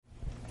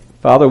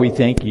Father, we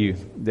thank you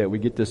that we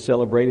get to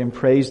celebrate and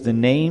praise the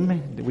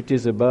name which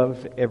is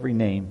above every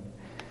name.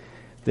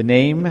 The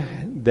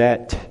name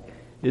that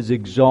is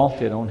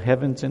exalted on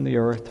heavens and the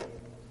earth.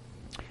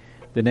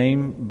 The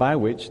name by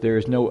which there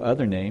is no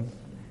other name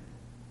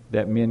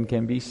that men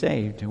can be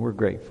saved. And we're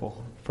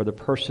grateful for the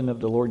person of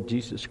the Lord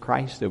Jesus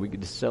Christ, that we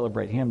get to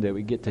celebrate Him, that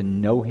we get to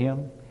know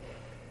Him,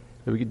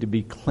 that we get to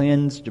be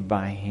cleansed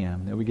by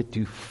Him, that we get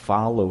to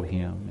follow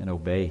Him and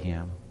obey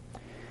Him.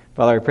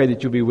 Father, I pray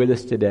that you'll be with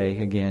us today.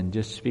 Again,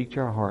 just speak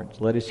to our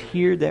hearts. Let us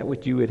hear that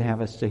which you would have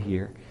us to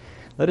hear.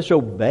 Let us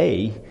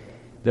obey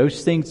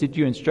those things that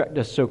you instruct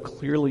us so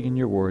clearly in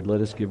your word. Let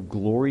us give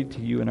glory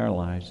to you in our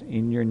lives.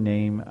 In your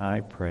name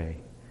I pray.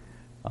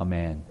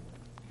 Amen.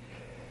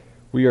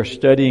 We are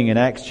studying in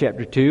Acts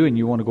chapter 2, and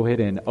you want to go ahead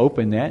and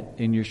open that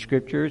in your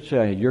scriptures,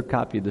 your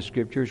copy of the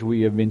scriptures.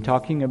 We have been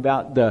talking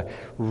about the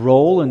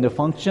role and the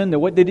function,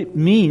 what it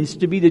means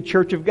to be the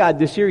church of God.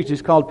 This series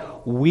is called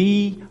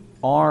We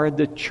Are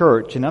the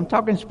Church. And I'm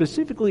talking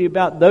specifically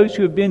about those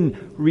who have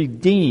been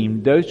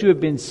redeemed, those who have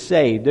been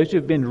saved, those who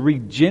have been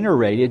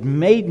regenerated,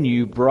 made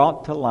new,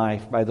 brought to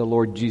life by the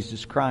Lord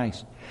Jesus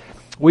Christ.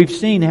 We've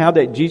seen how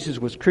that Jesus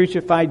was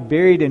crucified,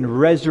 buried, and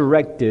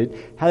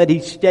resurrected, how that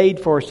He stayed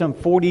for some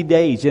 40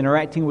 days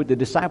interacting with the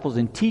disciples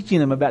and teaching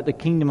them about the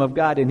kingdom of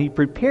God, and He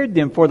prepared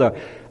them for the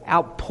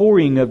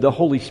outpouring of the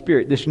Holy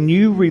Spirit, this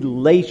new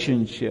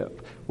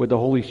relationship with the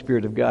Holy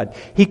Spirit of God.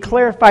 He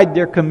clarified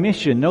their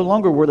commission. No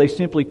longer were they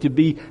simply to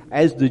be,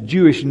 as the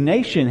Jewish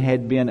nation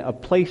had been, a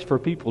place for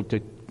people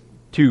to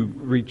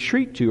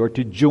retreat to or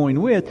to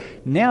join with.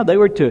 Now they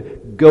were to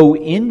go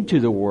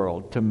into the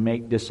world to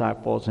make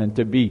disciples and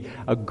to be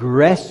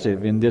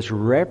aggressive in this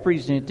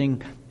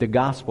representing the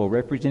gospel,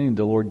 representing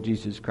the Lord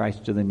Jesus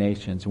Christ to the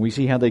nations. And we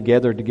see how they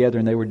gathered together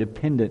and they were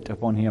dependent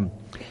upon Him.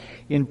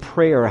 In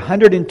prayer,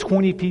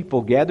 120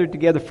 people gathered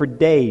together for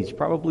days,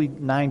 probably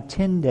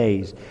 9-10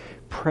 days,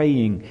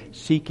 praying,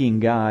 seeking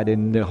God,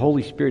 and the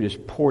Holy Spirit is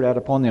poured out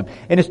upon them.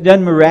 And it's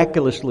done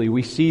miraculously.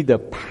 We see the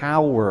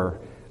power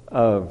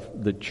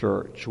of the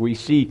church. We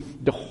see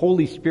the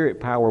Holy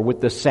Spirit power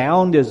with the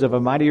sound as of a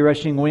mighty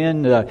rushing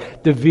wind,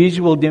 the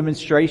visual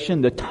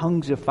demonstration, the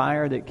tongues of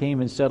fire that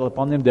came and settled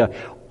upon them, the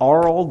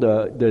oral,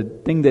 the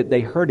thing that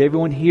they heard,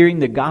 everyone hearing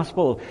the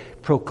gospel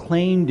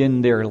proclaimed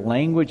in their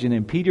language. And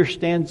then Peter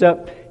stands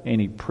up and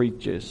he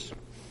preaches.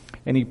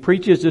 And he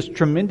preaches this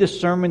tremendous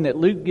sermon that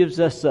Luke gives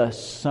us a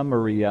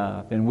summary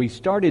of. And we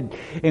started,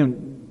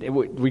 and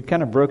we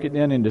kind of broke it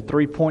down into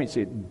 3 points.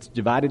 It's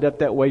divided up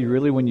that way,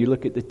 really, when you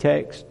look at the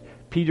text.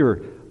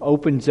 Peter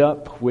opens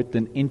up with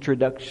an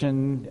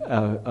introduction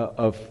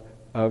of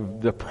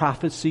the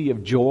prophecy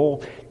of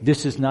Joel.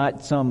 This is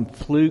not some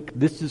fluke.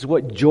 This is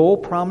what Joel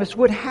promised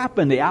would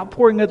happen, the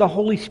outpouring of the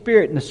Holy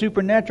Spirit and the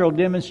supernatural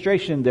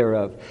demonstration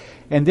thereof.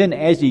 And then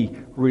as he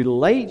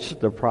relates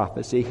the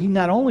prophecy, he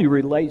not only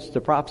relates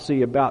the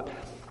prophecy about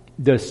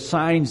the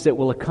signs that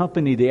will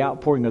accompany the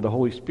outpouring of the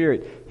Holy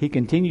Spirit, he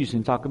continues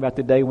to talk about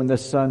the day when the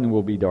sun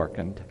will be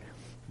darkened.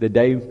 The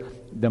day,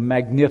 the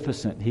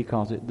magnificent, he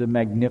calls it, the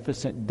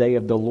magnificent day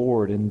of the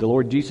Lord. And the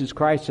Lord Jesus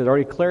Christ had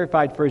already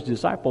clarified for His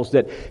disciples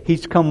that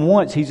He's come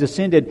once, He's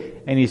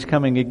ascended, and He's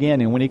coming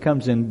again. And when He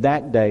comes in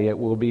that day, it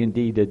will be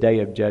indeed a day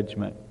of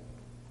judgment.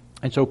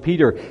 And so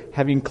Peter,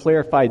 having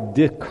clarified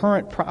the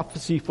current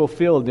prophecy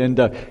fulfilled and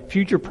the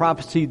future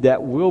prophecy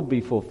that will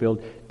be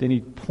fulfilled, then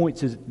he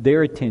points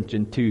their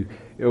attention to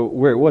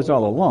where it was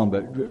all along,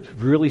 but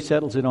really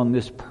settles it on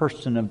this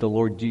person of the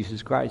Lord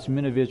Jesus Christ.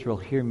 Men of Israel,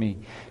 hear me.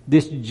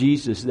 This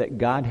Jesus that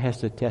God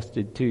has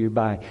attested to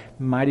by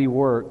mighty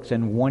works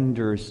and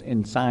wonders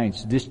and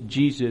signs, this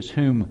Jesus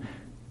whom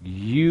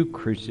you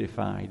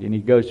crucified. And he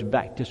goes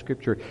back to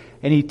Scripture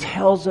and he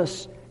tells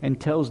us and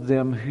tells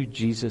them who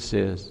Jesus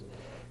is.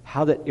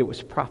 How that it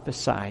was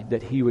prophesied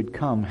that He would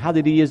come. How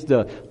that He is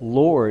the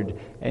Lord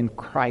and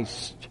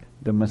Christ,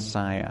 the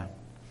Messiah.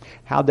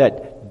 How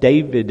that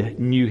David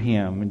knew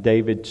Him and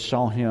David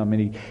saw Him.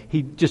 And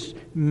he just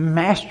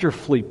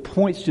masterfully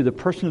points to the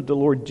person of the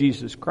Lord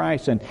Jesus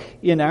Christ. And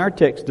in our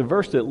text, the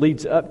verse that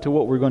leads up to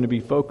what we're going to be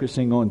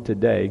focusing on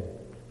today,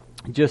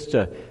 just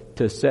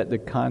to set the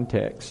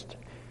context.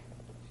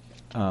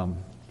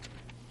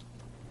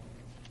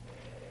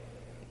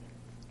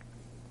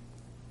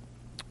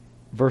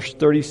 Verse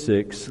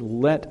 36,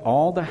 let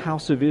all the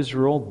house of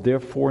Israel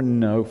therefore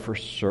know for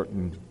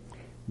certain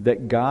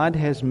that God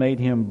has made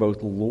Him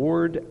both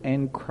Lord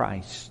and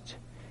Christ,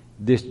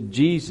 this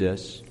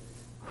Jesus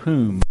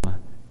whom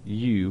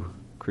you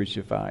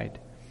crucified.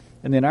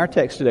 And then our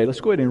text today,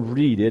 let's go ahead and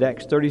read it,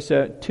 Acts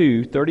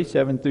 2,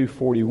 37 through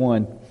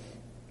 41.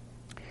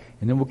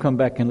 And then we'll come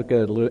back and look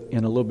at it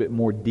in a little bit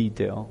more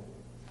detail.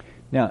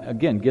 Now,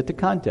 again, get the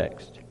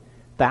context.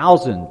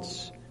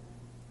 Thousands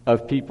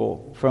of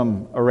people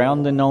from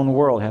around the known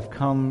world have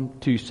come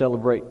to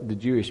celebrate the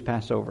Jewish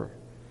Passover.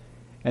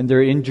 And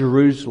they're in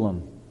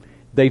Jerusalem.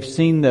 They've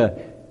seen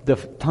the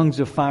tongues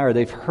of fire.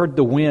 They've heard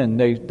the wind.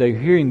 They're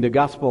hearing the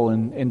gospel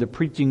and the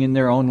preaching in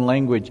their own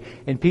language.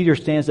 And Peter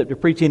stands up to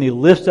preach and he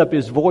lifts up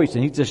his voice.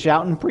 And he's a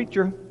shouting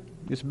preacher.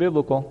 It's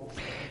biblical.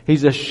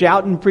 He's a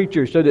shouting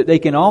preacher so that they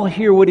can all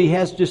hear what he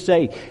has to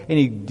say. And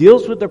he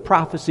deals with the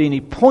prophecy and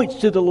he points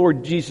to the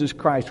Lord Jesus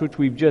Christ, which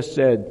we've just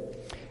said.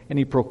 And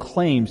he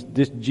proclaims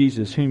this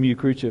Jesus whom you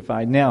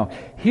crucified. Now,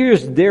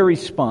 here's their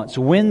response.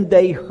 When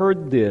they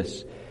heard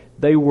this,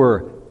 they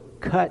were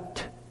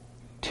cut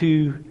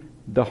to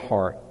the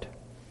heart.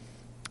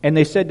 And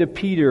they said to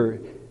Peter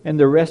and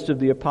the rest of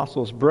the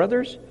apostles,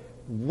 brothers,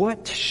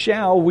 what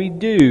shall we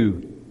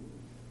do?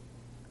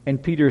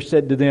 And Peter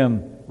said to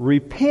them,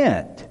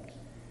 repent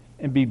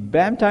and be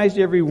baptized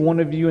every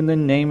one of you in the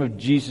name of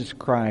Jesus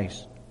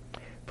Christ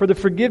for the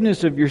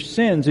forgiveness of your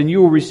sins, and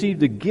you will receive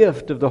the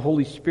gift of the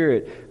Holy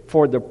Spirit.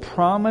 For the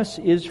promise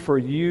is for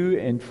you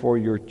and for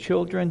your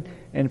children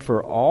and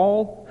for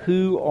all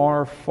who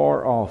are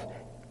far off,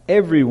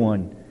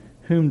 everyone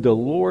whom the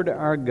Lord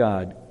our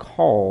God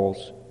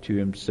calls to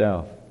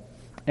himself.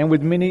 And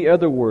with many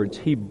other words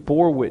he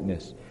bore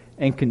witness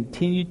and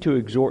continued to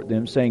exhort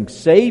them, saying,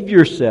 save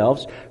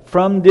yourselves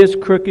from this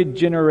crooked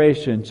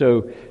generation.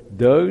 So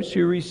those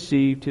who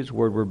received his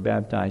word were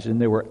baptized, and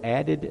there were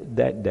added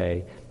that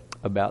day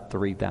about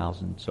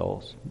 3,000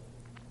 souls.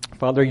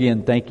 Father,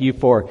 again, thank you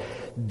for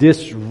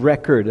this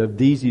record of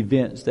these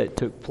events that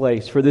took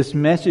place, for this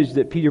message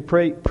that Peter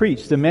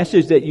preached, the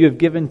message that you have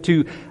given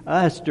to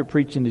us to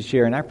preach and to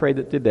share. And I pray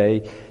that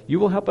today you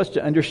will help us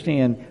to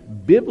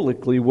understand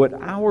biblically what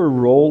our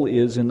role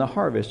is in the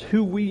harvest,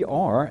 who we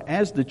are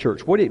as the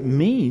church, what it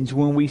means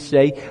when we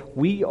say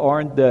we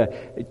are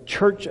the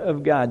church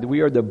of God,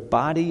 we are the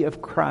body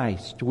of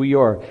Christ, we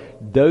are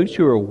those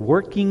who are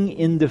working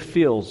in the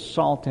fields,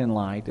 salt and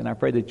light. And I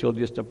pray that you'll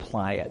just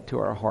apply it to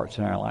our hearts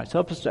and our lives.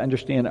 Help us to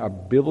understand our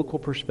biblical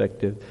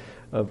perspective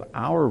of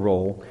our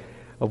role,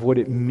 of what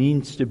it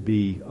means to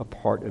be a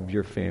part of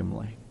your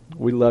family.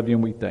 We love you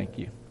and we thank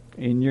you.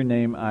 In your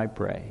name I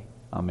pray.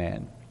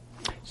 Amen.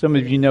 Some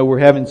of you know we're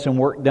having some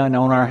work done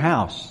on our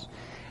house.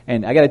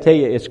 And I got to tell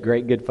you, it's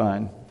great, good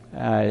fun.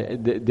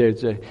 It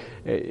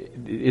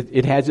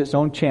has its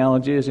own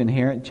challenges,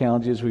 inherent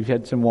challenges. We've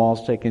had some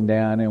walls taken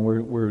down and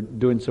we're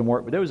doing some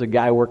work. But there was a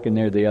guy working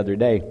there the other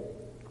day.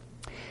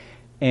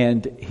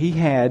 And he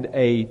had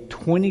a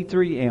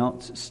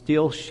 23-ounce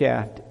steel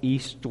shaft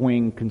east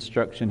wing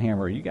construction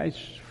hammer. Are you guys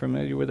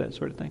familiar with that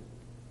sort of thing?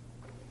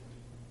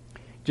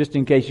 Just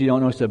in case you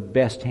don't know, it's the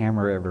best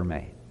hammer ever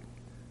made,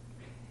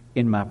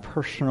 in my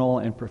personal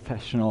and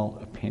professional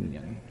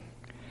opinion.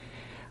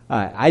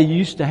 I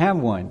used to have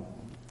one.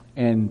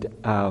 And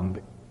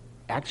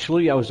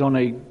actually, I was on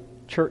a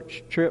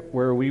church trip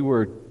where we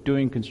were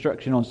doing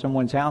construction on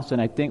someone's house, and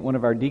I think one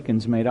of our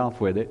deacons made off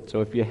with it.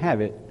 So if you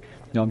have it,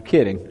 no, I'm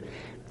kidding.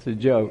 It's a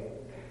joke.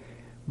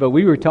 But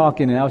we were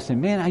talking, and I was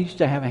saying, man, I used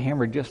to have a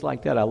hammer just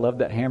like that. I love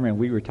that hammer. And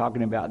we were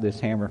talking about this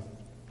hammer.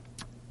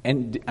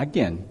 And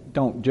again,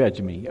 don't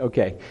judge me,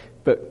 okay?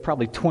 But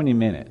probably 20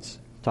 minutes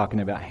talking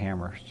about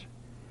hammers.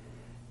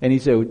 And he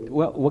said,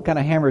 well, what kind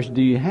of hammers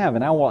do you have?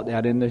 And I walked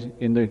out in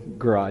the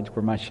garage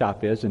where my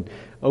shop is and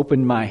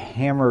opened my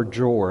hammer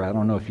drawer. I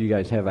don't know if you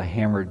guys have a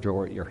hammer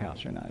drawer at your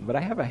house or not, but I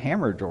have a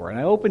hammer drawer. And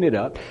I opened it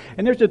up,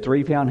 and there's a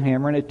 3-pound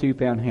hammer and a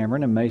 2-pound hammer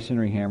and a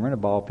masonry hammer and a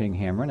ball peen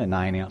hammer and a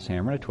 9-ounce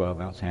hammer and a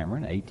 12-ounce hammer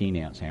and an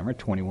 18-ounce hammer, a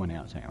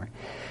 21-ounce hammer.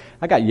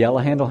 I got yellow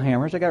handle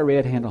hammers. I got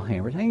red handle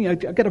hammers. I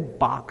got a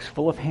box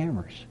full of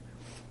hammers.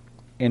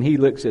 And he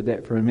looks at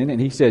that for a minute,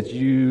 and he says,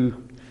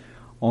 you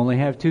only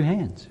have 2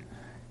 hands.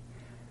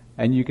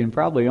 And you can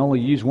probably only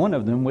use one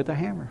of them with a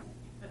hammer.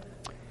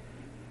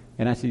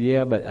 And I said,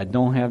 yeah, but I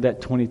don't have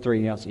that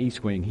 23-ounce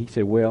east wing. He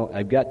said, well,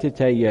 I've got to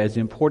tell you, as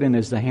important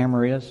as the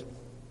hammer is,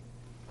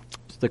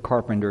 it's the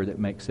carpenter that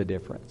makes the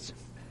difference.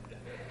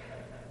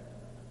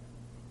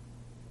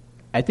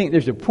 I think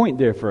there's a point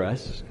there for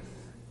us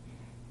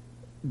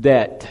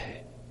that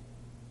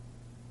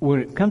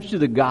when it comes to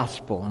the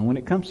gospel and when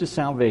it comes to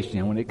salvation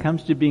and when it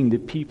comes to being the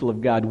people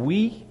of God,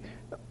 we,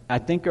 I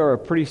think, are a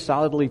pretty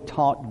solidly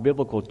taught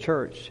biblical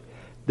church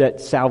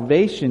that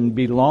salvation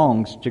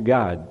belongs to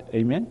God.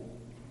 Amen?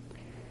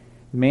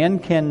 Man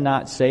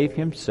cannot save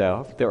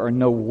himself. There are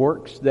no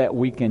works that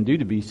we can do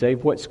to be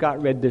saved. What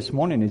Scott read this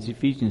morning is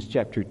Ephesians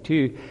chapter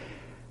 2.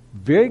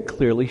 Very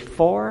clearly,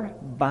 for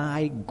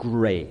by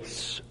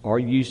grace are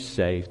you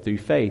saved through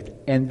faith,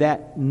 and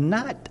that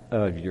not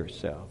of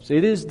yourselves.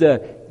 It is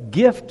the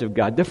gift of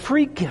God, the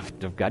free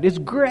gift of God. It's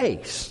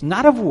grace,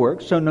 not of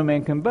works, so no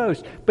man can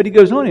boast. But he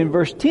goes on in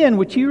verse 10,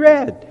 which he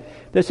read,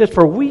 that says,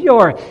 for we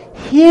are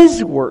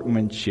his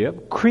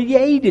workmanship,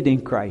 created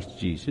in Christ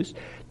Jesus,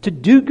 to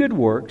do good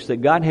works that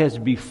God has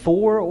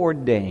before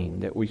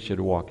ordained that we should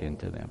walk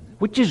into them,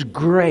 which is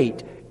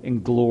great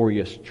and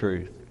glorious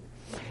truth.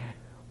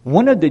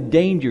 One of the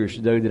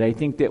dangers, though, that I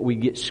think that we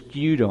get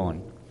skewed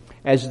on,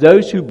 as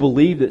those who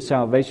believe that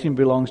salvation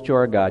belongs to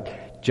our God,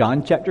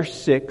 John chapter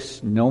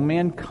 6, no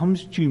man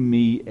comes to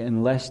me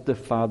unless the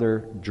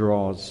Father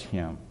draws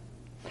him.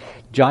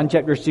 John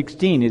chapter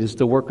 16, it is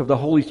the work of the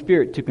Holy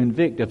Spirit to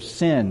convict of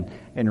sin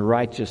and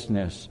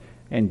righteousness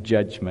and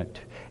judgment.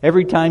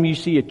 Every time you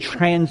see a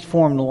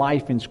transformed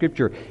life in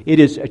Scripture, it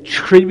is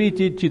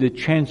attributed to the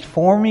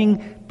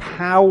transforming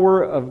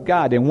power of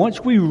God. And once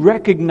we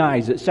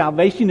recognize that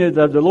salvation is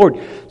of the Lord,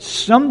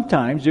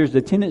 sometimes there's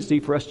a tendency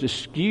for us to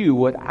skew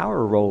what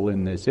our role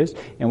in this is.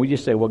 And we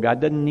just say, well, God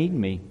doesn't need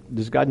me.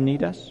 Does God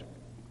need us?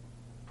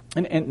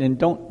 And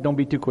don't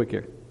be too quick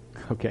here.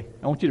 Okay,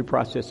 I want you to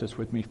process this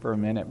with me for a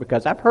minute,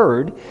 because I've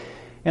heard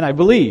and I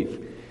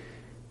believe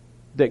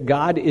that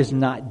God is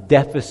not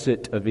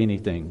deficit of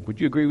anything. Would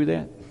you agree with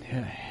that?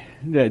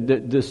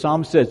 The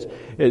psalmist says,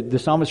 the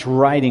psalmist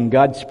writing,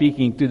 God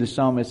speaking through the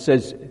psalmist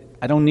says,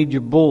 I don't need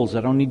your bulls,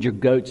 I don't need your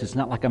goats. It's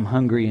not like I'm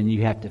hungry and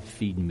you have to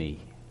feed me.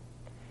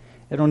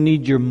 I don't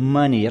need your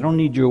money. I don't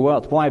need your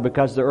wealth. Why?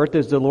 Because the earth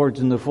is the Lord's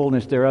and the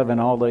fullness thereof,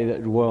 and all they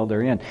that dwell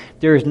therein.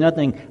 There is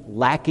nothing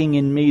lacking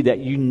in me that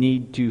you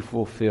need to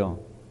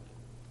fulfill.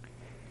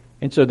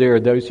 And so there are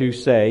those who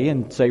say,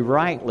 and say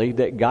rightly,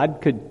 that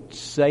God could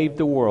save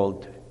the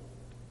world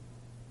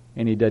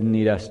and He doesn't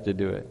need us to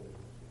do it.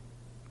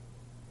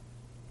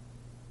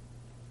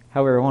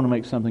 However, I want to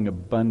make something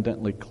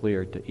abundantly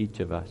clear to each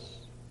of us.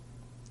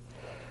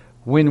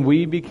 When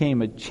we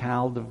became a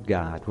child of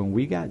God, when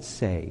we got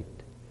saved,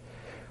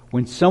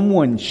 when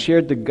someone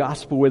shared the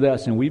gospel with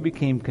us and we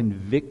became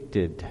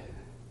convicted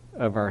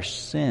of our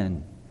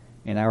sin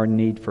and our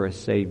need for a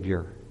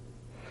Savior,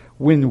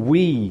 when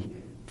we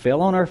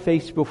fell on our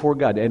face before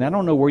God, and I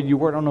don't know where you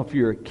were, I don't know if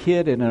you're a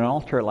kid in an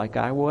altar like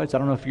I was, I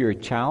don't know if you're a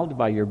child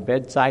by your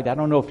bedside, I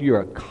don't know if you're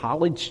a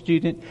college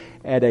student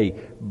at a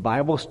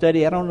Bible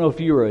study, I don't know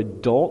if you were an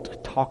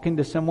adult talking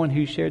to someone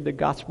who shared the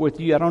gospel with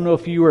you, I don't know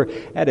if you were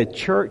at a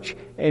church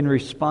and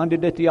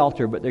responded at the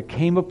altar, but there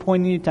came a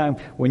point in time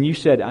when you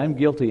said, I'm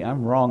guilty,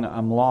 I'm wrong,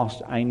 I'm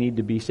lost, I need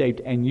to be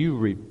saved, and you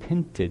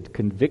repented.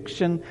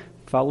 Conviction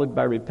followed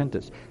by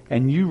repentance.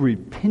 And you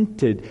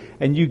repented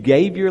and you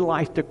gave your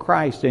life to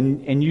Christ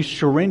and you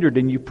surrendered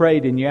and you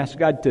prayed and you asked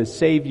God to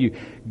save you.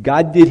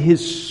 God did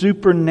His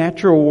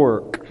supernatural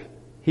work.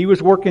 He was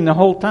working the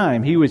whole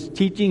time. He was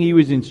teaching, He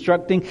was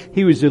instructing,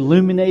 He was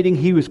illuminating,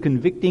 He was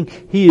convicting,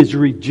 He is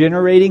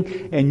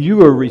regenerating, and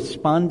you are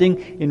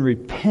responding in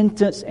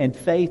repentance and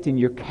faith, and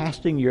you're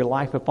casting your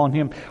life upon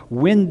Him.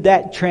 When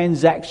that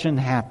transaction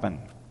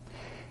happened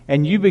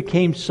and you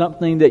became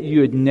something that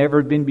you had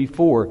never been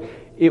before,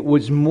 it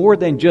was more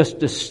than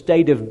just a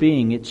state of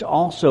being. It's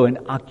also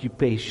an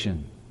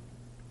occupation.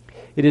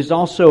 It is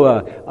also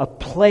a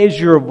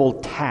pleasurable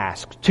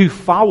task. To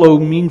follow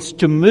means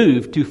to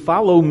move. To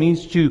follow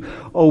means to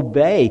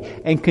obey.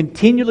 And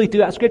continually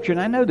throughout Scripture, and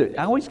I know that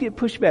I always get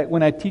pushback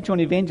when I teach on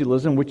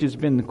evangelism, which has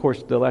been, of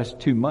course, the last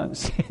 2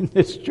 months in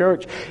this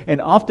church. And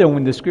often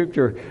when the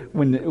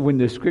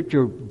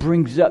Scripture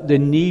brings up the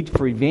need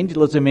for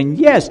evangelism, and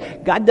yes,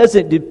 God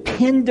doesn't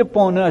depend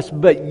upon us,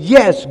 but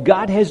yes,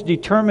 God has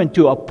determined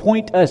to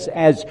appoint us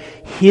as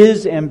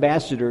His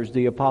ambassadors,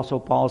 the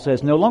Apostle Paul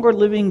says, no longer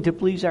living to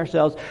please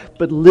ourselves,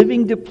 but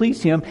living to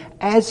please Him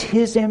as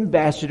His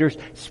ambassadors,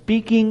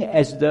 speaking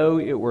as though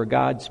it were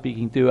God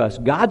speaking through us.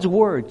 God's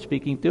Word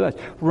speaking through us.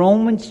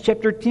 Romans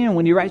chapter 10,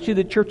 when He writes to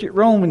the church at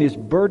Rome, and His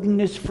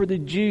burden is for the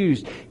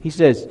Jews, He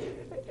says,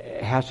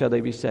 how shall they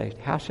be saved?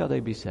 How shall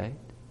they be saved?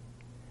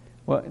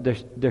 Well,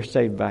 they're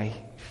saved by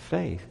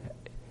faith.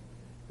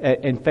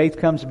 And faith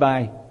comes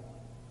by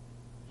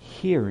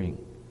hearing.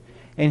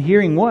 And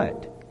hearing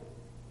what?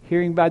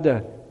 Hearing by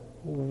the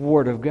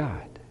Word of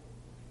God.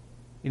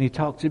 And he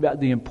talks about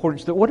the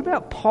importance. What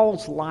about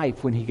Paul's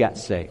life when he got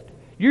saved?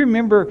 You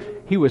remember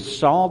he was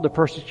Saul, the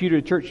persecutor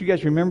of the church. You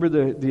guys remember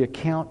the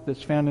account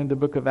that's found in the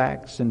book of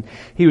Acts? And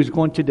he was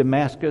going to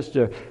Damascus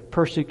to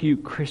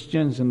persecute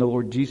Christians, and the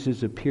Lord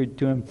Jesus appeared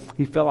to him.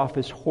 He fell off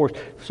his horse.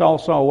 Saul,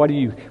 Saul, why do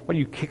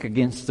you kick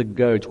against the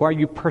goads? Why are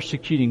you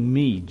persecuting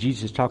me?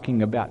 Jesus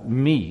talking about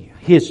me.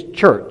 His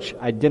church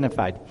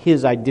identified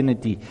his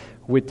identity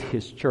with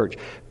His church.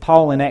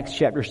 Paul in Acts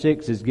chapter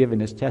 6 is giving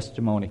his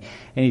testimony,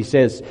 and he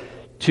says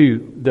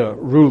to the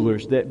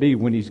rulers that be,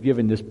 when he's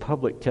given this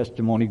public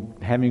testimony,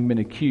 having been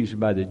accused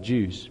by the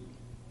Jews,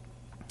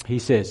 he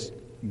says,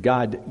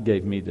 God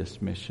gave me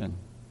this mission.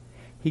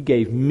 He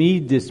gave me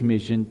this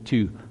mission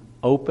to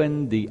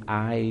open the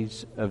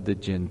eyes of the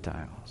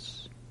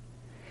Gentiles.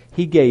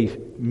 He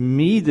gave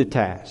me the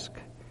task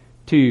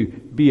to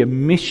be a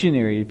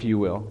missionary, if you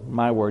will.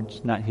 My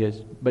words, not his,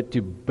 but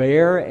to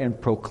bear and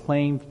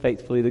proclaim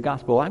faithfully the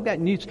gospel. I've got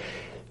news.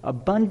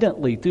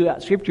 Abundantly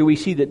throughout Scripture, we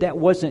see that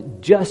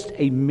wasn't just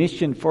a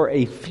mission for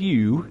a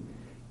few.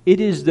 It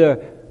is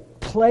the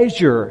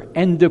pleasure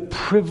and the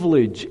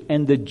privilege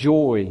and the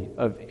joy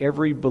of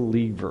every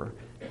believer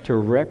to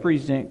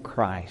represent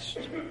Christ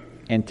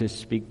and to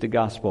speak the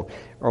gospel.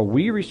 Are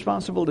we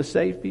responsible to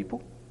save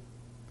people?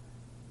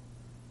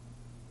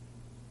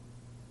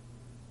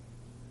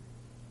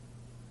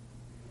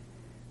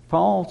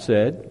 Paul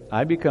said,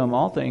 I become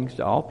all things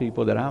to all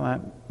people that I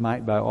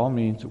might by all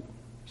means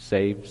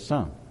save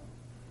some.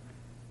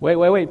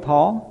 Wait,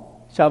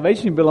 Paul.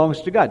 Salvation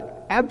belongs to God.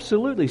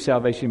 Absolutely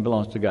salvation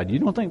belongs to God. You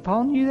don't think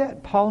Paul knew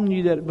that? Paul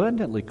knew that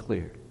abundantly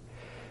clear.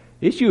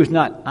 The issue is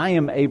not, I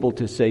am able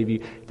to save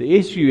you. The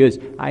issue is,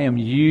 I am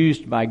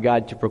used by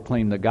God to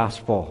proclaim the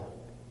gospel,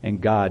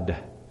 and God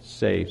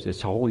saves.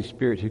 It's the Holy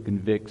Spirit who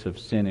convicts of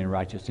sin and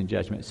righteousness and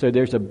judgment. So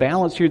there's a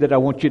balance here that I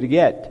want you to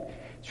get.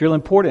 It's real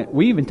important.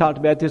 We even talked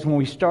about this when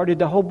we started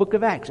the whole book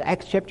of Acts,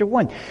 Acts chapter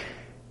 1.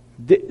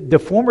 The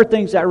former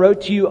things I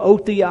wrote to you, O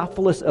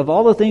Theophilus, of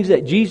all the things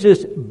that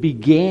Jesus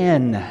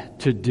began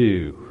to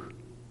do.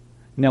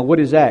 Now,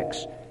 what is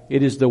Acts?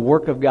 It is the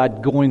work of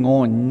God going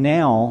on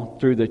now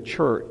through the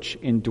church,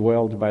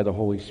 indwelled by the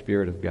Holy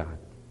Spirit of God.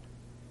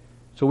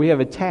 So we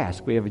have a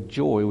task, we have a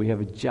joy, we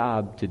have a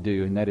job to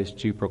do, and that is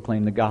to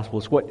proclaim the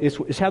gospel.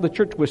 It's how the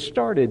church was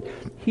started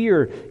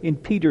here in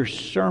Peter's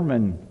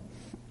sermon.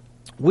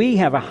 We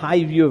have a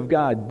high view of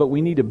God, but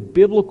we need a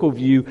biblical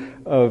view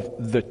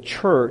of the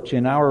church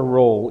and our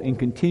role in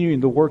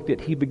continuing the work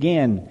that He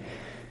began.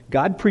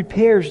 God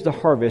prepares the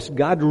harvest.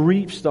 God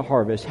reaps the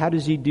harvest. How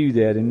does He do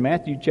that? In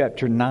Matthew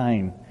chapter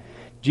 9,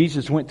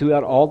 Jesus went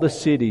throughout all the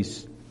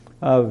cities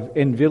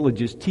and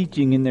villages,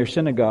 teaching in their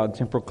synagogues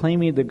and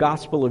proclaiming the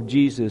gospel of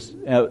Jesus,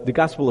 the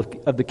gospel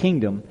of the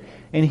kingdom,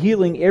 and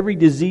healing every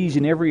disease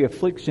and every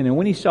affliction. And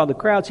when He saw the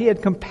crowds, He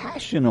had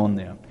compassion on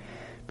them,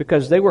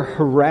 because they were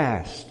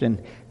harassed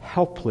and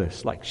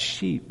helpless like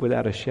sheep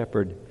without a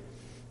shepherd.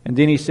 And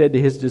then He said to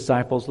His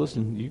disciples,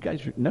 listen, you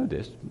guys know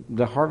this.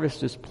 The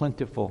harvest is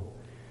plentiful,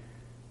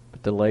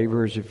 but the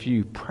laborers are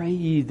few. Pray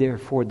ye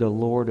therefore the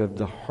Lord of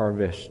the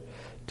harvest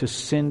to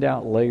send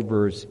out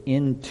laborers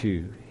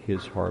into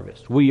His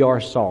harvest. We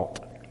are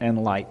salt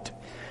and light.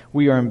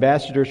 We are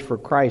ambassadors for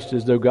Christ,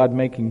 as though God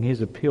making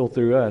His appeal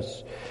through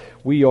us.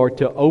 We are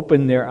to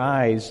open their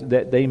eyes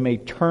that they may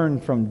turn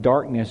from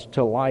darkness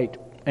to light,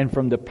 and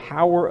from the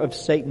power of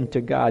Satan to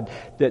God,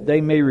 that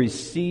they may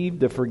receive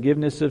the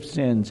forgiveness of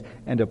sins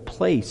and a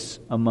place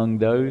among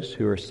those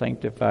who are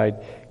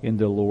sanctified in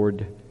the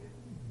Lord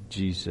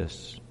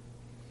Jesus.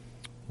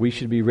 We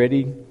should be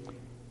ready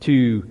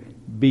to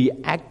be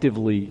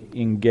actively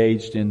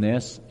engaged in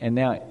this. And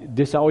now,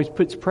 this always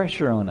puts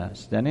pressure on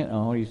us, doesn't it?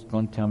 Oh, he's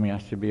going to tell me I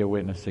should be a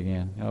witness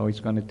again. Oh,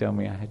 he's going to tell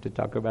me I have to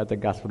talk about the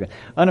gospel again.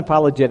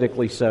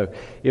 Unapologetically so.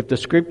 If the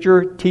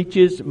Scripture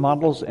teaches,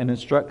 models, and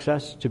instructs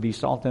us to be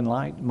salt and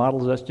light,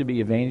 models us to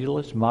be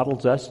evangelists,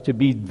 models us to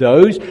be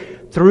those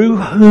through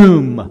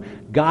whom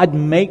God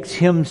makes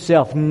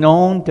Himself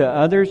known to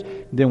others,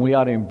 then we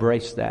ought to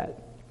embrace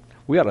that.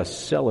 We ought to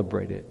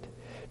celebrate it.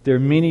 There are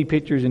many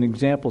pictures and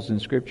examples in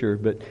Scripture,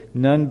 but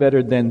none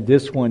better than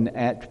this one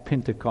at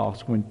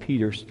Pentecost when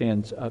Peter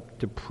stands up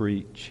to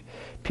preach.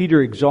 Peter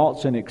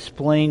exalts and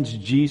explains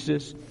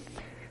Jesus,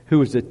 who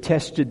was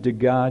attested to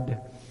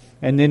God.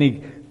 And then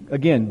he,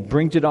 again,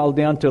 brings it all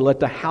down to let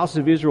the house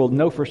of Israel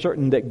know for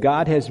certain that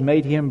God has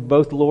made Him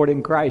both Lord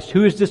and Christ.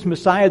 Who is this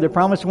Messiah, the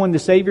promised one, the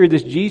Savior,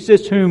 this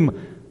Jesus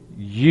whom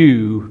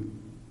you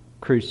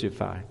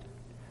crucified?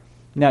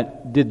 Now,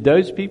 did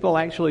those people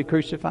actually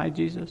crucify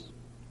Jesus?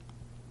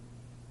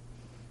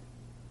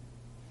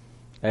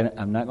 And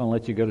I'm not going to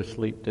let you go to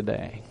sleep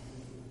today.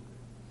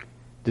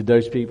 Did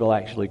those people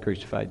actually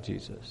crucify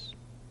Jesus?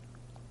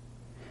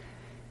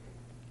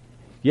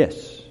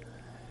 Yes.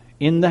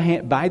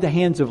 By the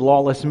hands of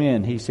lawless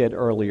men, he said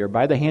earlier.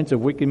 By the hands of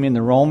wicked men,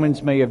 the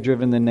Romans may have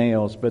driven the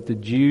nails, but the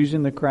Jews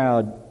in the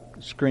crowd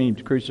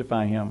screamed,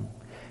 crucify Him.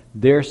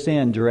 Their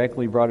sin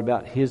directly brought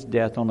about His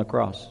death on the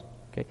cross.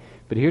 Okay?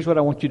 But here's what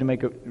I want you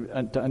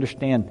to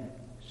understand.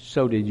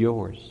 So did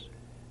yours.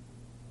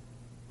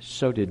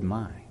 So did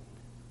mine.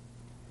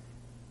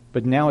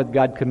 But now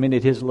God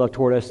commended His love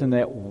toward us in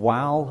that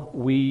while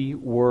we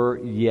were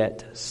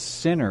yet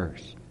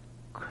sinners,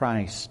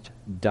 Christ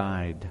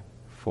died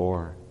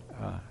for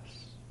us.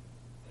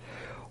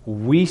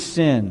 We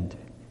sinned.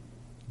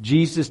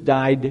 Jesus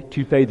died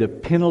to pay the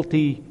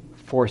penalty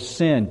for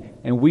sin.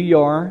 And we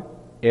are,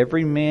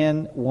 every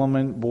man,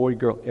 woman, boy,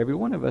 girl, every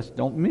one of us,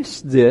 don't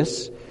miss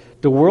this.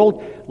 The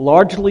world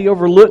largely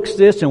overlooks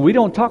this, and we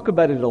don't talk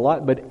about it a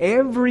lot, but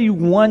every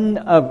one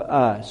of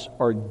us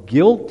are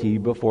guilty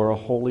before a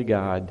holy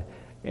God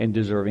and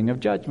deserving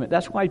of judgment.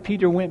 That's why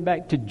Peter went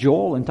back to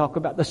Joel and talked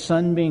about the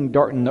sun being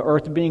darkened, the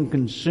earth being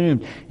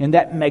consumed, and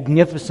that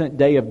magnificent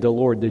day of the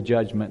Lord, the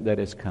judgment that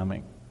is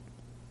coming.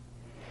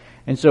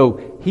 And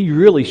so he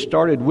really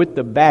started with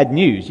the bad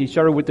news. He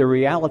started with the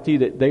reality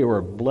that they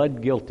were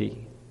blood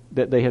guilty,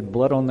 that they had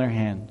blood on their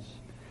hands,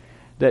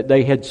 that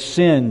they had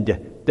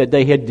sinned, that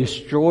they had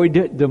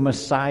destroyed the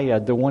Messiah,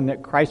 the one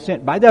that Christ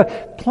sent. By the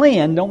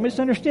plan, don't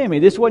misunderstand me,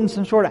 this wasn't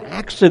some sort of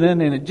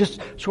accident and it just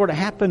sort of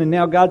happened and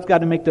now God's got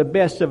to make the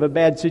best of a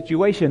bad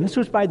situation. This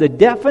was by the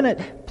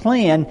definite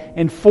plan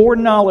and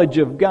foreknowledge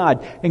of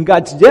God. And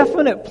God's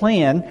definite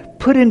plan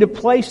put into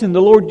place in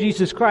the Lord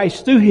Jesus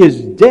Christ through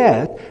His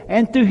death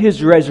and through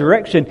His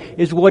resurrection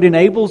is what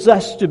enables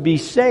us to be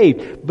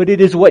saved. But it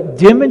is what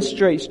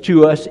demonstrates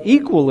to us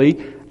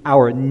equally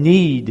our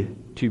need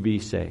to be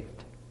saved.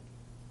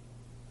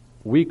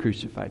 We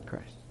crucified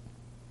Christ.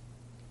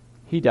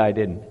 He died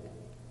in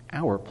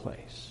our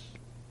place.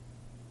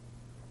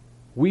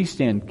 We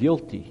stand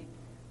guilty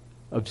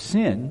of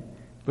sin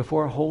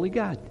before a holy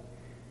God.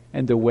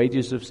 And the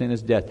wages of sin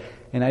is death.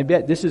 And I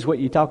bet this is what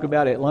you talk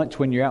about at lunch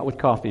when you're out with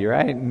coffee,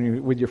 right?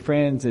 And with your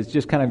friends, it's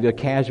just kind of a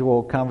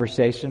casual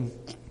conversation.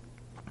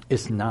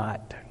 It's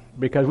not.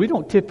 Because we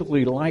don't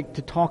typically like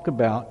to talk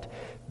about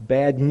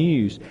bad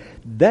news.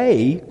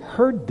 They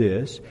heard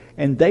this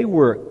and they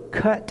were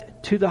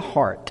cut to the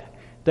heart.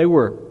 They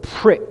were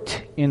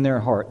pricked in their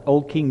heart.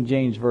 Old King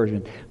James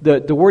Version.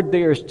 The word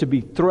there is to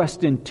be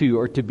thrust into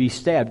or to be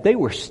stabbed. They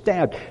were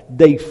stabbed.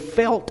 They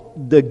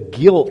felt the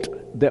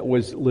guilt that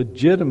was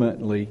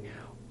legitimately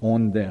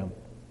on them.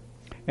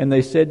 And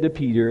they said to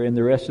Peter and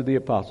the rest of the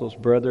apostles,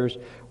 "Brothers,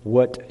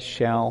 what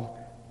shall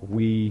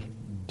we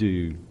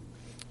do?"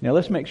 Now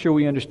let's make sure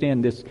we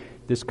understand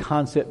this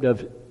concept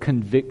of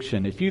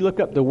conviction. If you look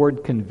up the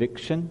word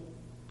conviction,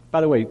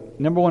 by the way,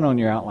 number one on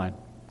your outline,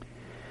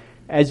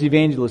 as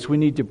evangelists, we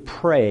need to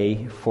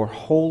pray for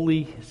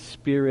Holy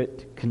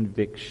Spirit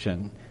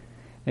conviction.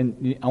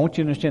 And I want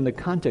you to understand the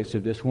context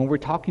of this. When we're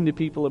talking to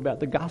people about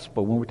the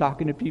gospel, when we're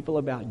talking to people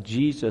about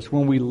Jesus,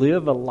 when we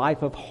live a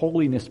life of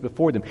holiness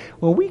before them,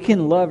 when we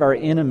can love our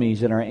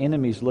enemies and our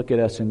enemies look at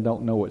us and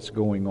don't know what's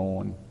going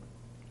on,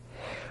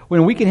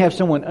 when we can have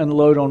someone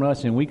unload on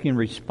us and we can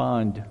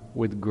respond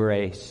with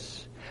grace,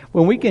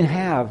 when we can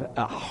have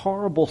a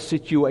horrible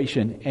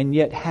situation and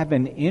yet have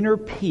an inner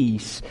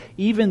peace,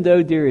 even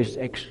though there is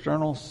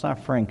external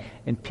suffering,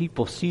 and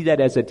people see that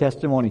as a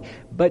testimony,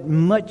 but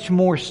much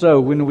more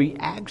so when we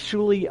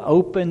actually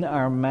open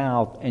our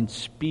mouth and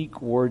speak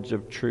words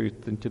of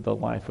truth into the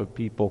life of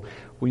people,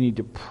 we need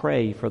to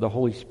pray for the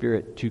Holy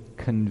Spirit to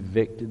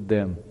convict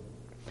them.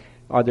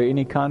 Are there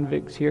any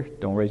convicts here?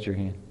 Don't raise your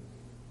hand.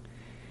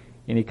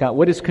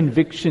 What does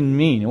conviction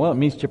mean? Well, it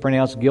means to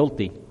pronounce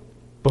guilty.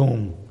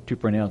 Boom. To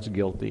pronounce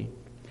guilty.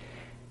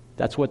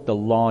 That's what the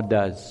law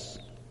does.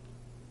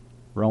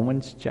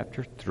 Romans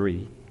chapter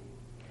 3.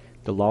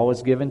 The law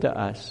was given to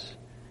us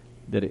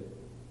that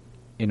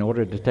in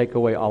order to take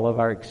away all of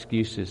our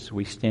excuses,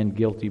 we stand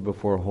guilty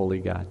before a holy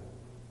God.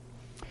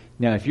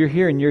 Now, if you're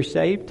here and you're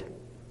saved,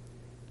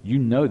 you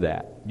know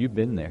that. You've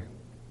been there.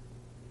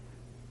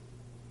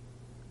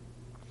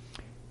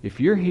 If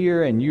you're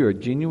here and you are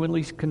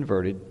genuinely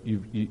converted,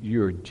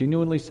 you are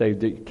genuinely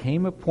saved, there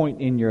came a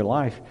point in your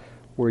life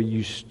where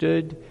you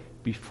stood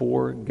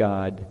before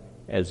God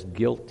as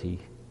guilty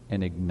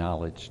and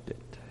acknowledged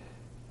it.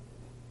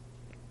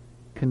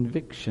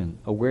 Conviction,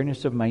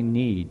 awareness of my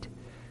need,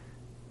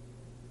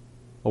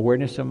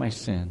 awareness of my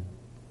sin,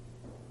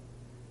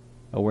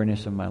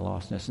 awareness of my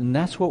lostness. And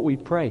that's what we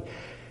pray.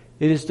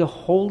 It is the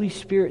Holy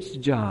Spirit's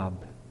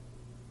job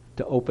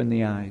to open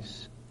the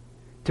eyes,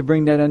 to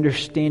bring that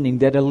understanding,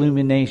 that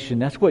illumination.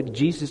 That's what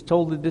Jesus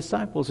told the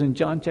disciples in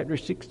John chapter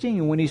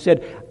 16 when He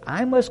said,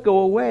 "I must go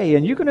away,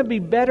 and you're going to be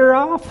better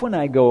off when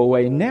I go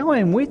away. And now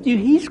I'm with you.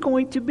 He's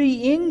going to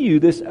be in you,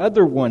 this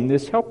other one,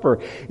 this helper."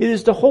 It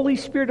is the Holy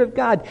Spirit of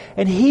God,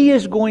 and He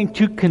is going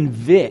to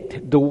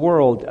convict the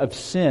world of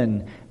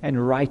sin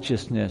and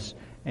righteousness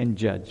and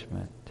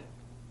judgment.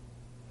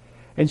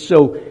 And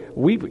so,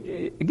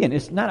 again,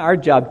 it's not our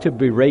job to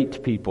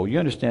berate people. You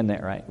understand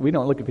that, right? We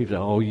don't look at people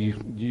and say,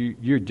 "Oh,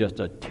 you're just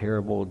a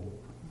terrible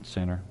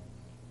sinner.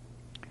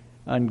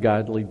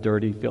 Ungodly,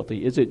 dirty,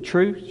 filthy." Is it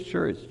true?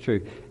 Sure, it's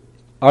true.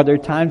 Are there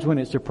times when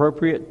it's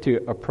appropriate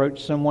to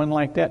approach someone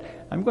like that?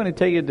 I'm going to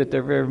tell you that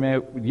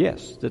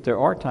that there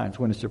are times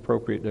when it's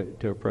appropriate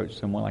to approach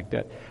someone like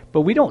that.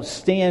 But we don't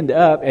stand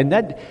up, and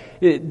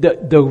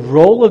the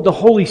role of the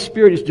Holy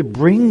Spirit is to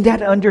bring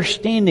that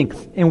understanding,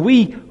 and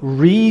we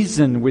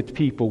reason with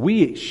people.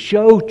 We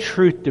show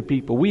truth to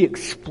people. We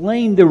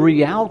explain the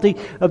reality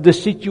of the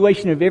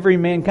situation of every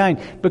mankind,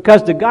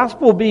 because the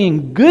gospel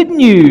being good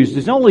news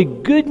is only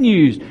good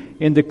news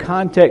in the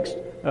context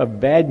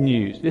of bad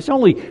news. It's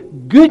only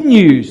good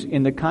news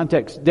in the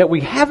context that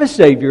we have a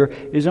Savior.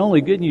 Is only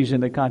good news in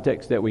the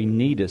context that we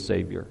need a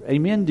Savior.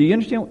 Amen? Do you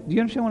understand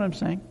what I'm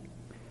saying?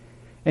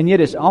 And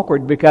yet it's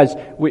awkward because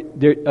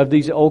of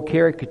these old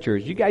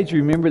caricatures. You guys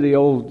remember the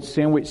old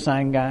sandwich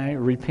sign guy?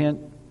 Repent,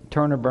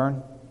 turn or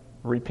burn.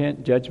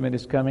 Repent, judgment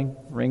is coming.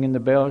 Ringing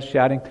the bell,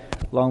 shouting,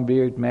 long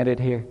beard,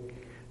 matted hair.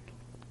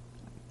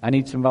 I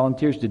need some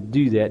volunteers to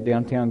do that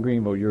downtown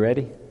Greenville. You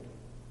ready?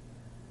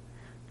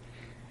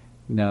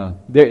 No,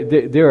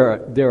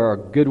 there are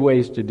good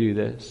ways to do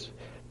this.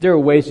 There are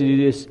ways to do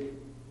this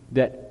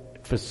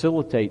that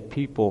facilitate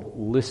people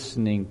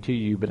listening to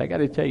you. But I got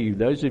to tell you,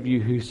 those of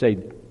you who say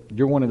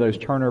you're one of those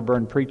turn or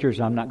burn preachers,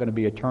 I'm not going to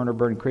be a turn or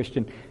burn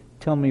Christian,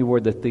 tell me where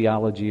the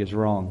theology is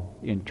wrong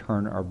in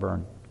turn or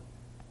burn.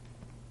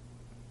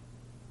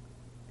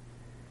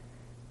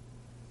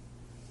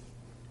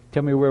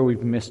 Tell me where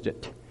we've missed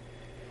it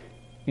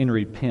in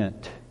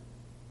repent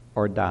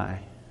or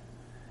die.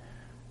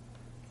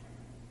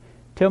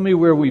 Tell me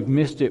where we've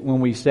missed it when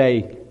we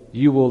say,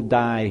 you will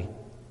die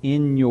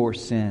in your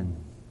sin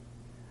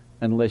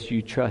unless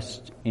you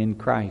trust in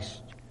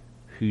Christ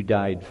who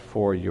died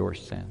for your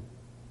sin.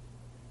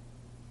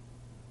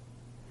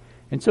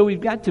 And so we've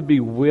got to be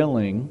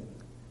willing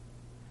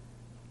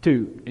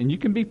to, and you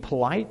can be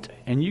polite,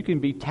 and you can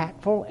be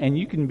tactful, and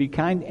you can be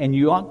kind, and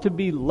you ought to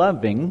be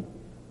loving.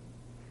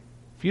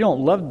 If you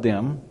don't love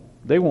them,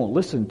 They won't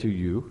listen to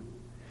you.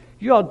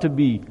 You ought to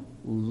be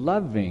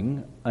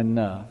loving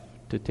enough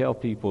to tell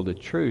people the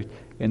truth.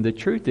 And the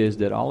truth is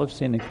that all have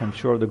sinned and come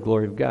short of the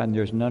glory of God, and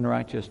there's none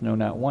righteous, no,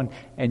 not one.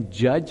 And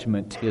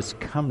judgment is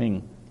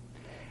coming.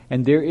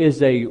 And there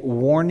is a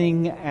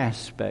warning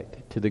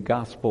aspect to the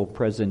gospel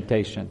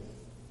presentation.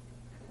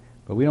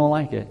 But we don't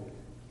like it.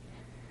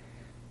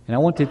 And I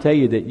want to tell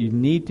you that you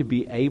need to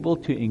be able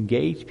to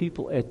engage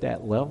people at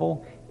that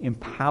level,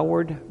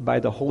 empowered by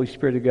the Holy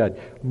Spirit of God.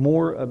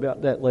 More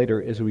about that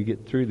later as we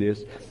get through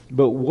this.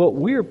 But what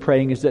we're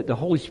praying is that the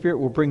Holy Spirit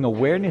will bring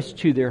awareness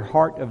to their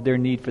heart of their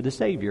need for the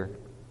Savior.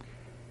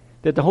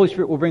 That the Holy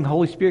Spirit will bring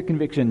Holy Spirit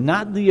conviction,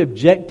 not the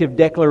objective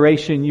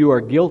declaration you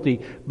are guilty,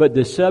 but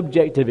the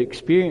subjective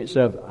experience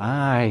of,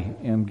 I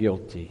am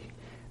guilty.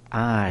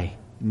 I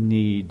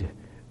need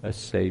a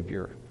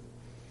Savior.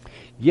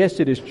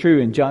 Yes, it is true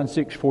in John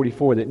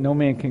 6:44 that no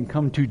man can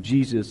come to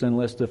Jesus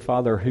unless the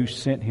Father who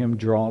sent him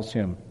draws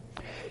him.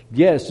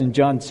 Yes, in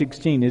John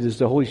 16, it is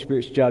the Holy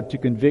Spirit's job to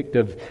convict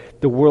of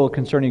the world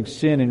concerning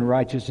sin and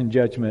righteousness and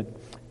judgment.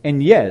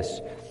 And yes,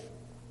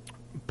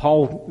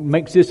 Paul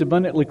makes this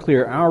abundantly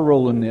clear, our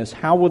role in this.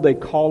 How will they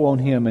call on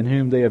Him in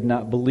whom they have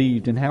not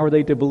believed? And how are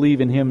they to believe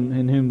in Him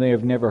in whom they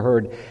have never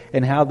heard?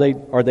 And how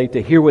are they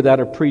to hear without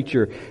a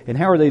preacher? And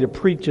how are they to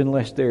preach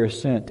unless they are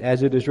sent?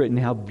 As it is written,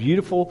 how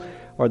beautiful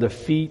are the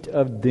feet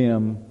of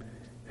them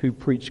who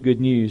preach good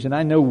news. And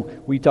I know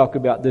we talk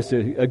about this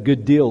a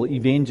good deal,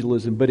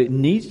 evangelism, but it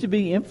needs to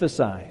be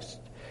emphasized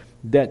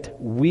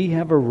that we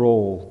have a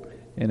role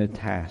and a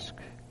task.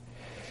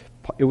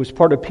 It was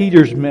part of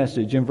Peter's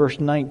message in verse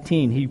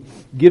 19. He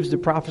gives the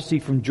prophecy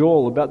from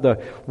Joel about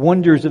the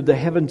wonders of the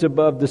heavens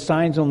above, the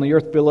signs on the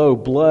earth below,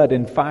 blood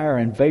and fire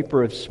and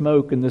vapor of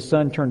smoke, and the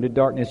sun turned to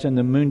darkness and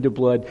the moon to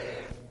blood,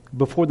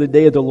 before the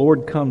day of the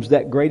Lord comes,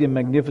 that great and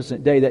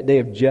magnificent day, that day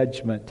of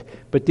judgment.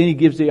 But then he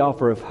gives the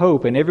offer of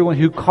hope. And everyone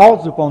who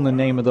calls upon the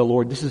name of the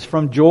Lord, this is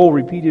from Joel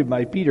repeated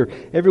by Peter,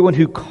 everyone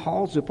who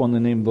calls upon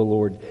the name of the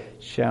Lord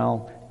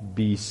shall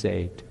be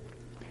saved.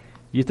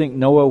 You think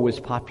Noah was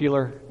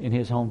popular in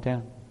his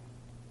hometown?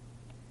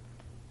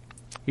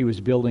 He was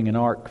building an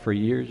ark for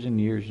years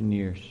and years and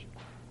years.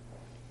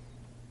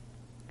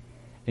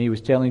 And he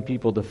was telling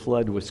people the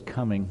flood was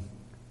coming.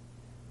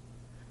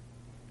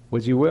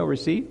 Was he well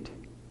received?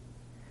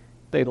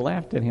 They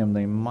laughed at him.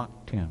 They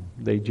mocked him.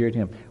 They jeered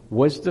him.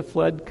 Was the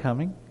flood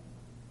coming?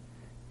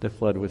 The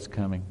flood was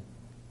coming.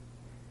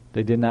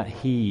 They did not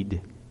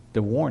heed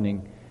the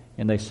warning,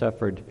 and they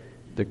suffered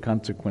the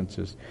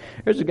consequences.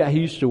 There's a guy who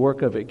used to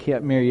work up at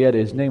Camp Marietta.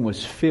 His name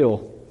was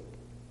Phil.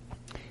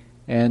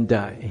 And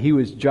he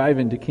was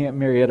driving to Camp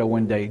Marietta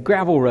one day.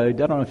 Gravel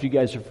road. I don't know if you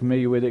guys are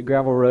familiar with it.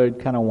 Gravel road,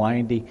 kind of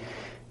windy.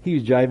 He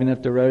was driving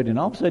up the road, and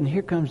all of a sudden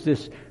here comes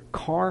this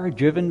car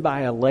driven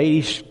by a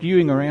lady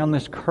skewing around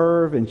this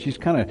curve, and she's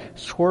kind of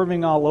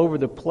swerving all over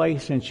the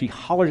place, and she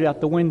hollers out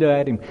the window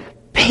at him,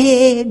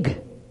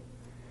 "Pig!"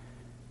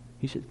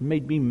 He said, it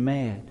made me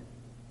mad.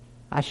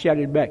 I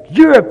shouted back,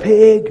 "You're a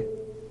pig!"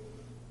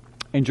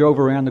 and drove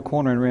around the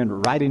corner and ran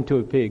right into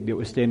a pig that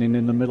was standing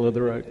in the middle of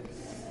the road.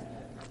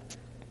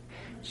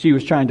 She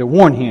was trying to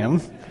warn him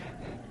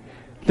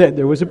that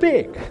there was a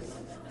pig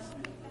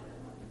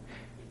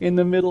in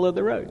the middle of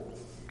the road.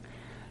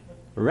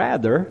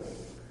 Rather,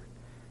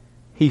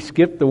 he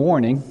skipped the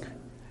warning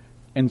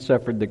and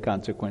suffered the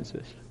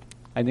consequences.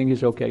 I think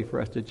it's okay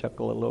for us to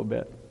chuckle a little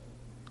bit.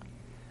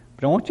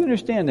 But I want you to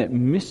understand that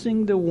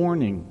missing the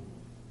warning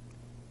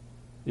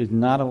is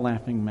not a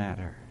laughing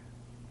matter.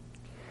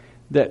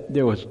 That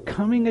there was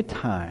coming a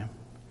time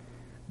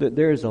that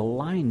there is a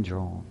line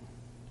drawn.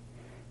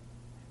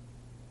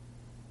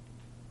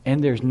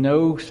 And there's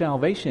no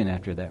salvation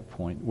after that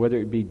point, whether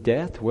it be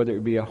death, whether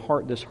it be a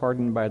heart that's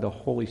hardened by the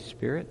Holy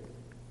Spirit.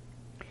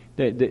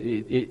 It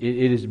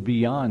is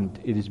beyond.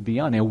 It is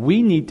beyond. And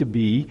we need to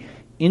be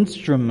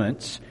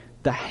instruments,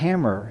 the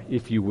hammer,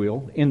 if you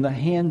will, in the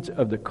hands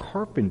of the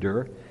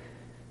carpenter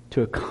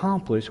to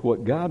accomplish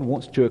what God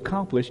wants to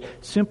accomplish.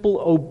 Simple,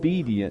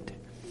 obedient.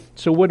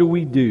 So what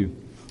do?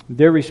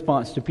 Their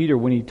response to Peter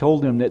when he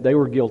told them that they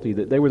were guilty,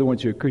 that they were the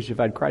ones who had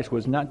crucified Christ,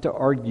 was not to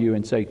argue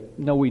and say,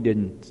 "No, we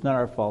didn't. It's not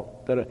our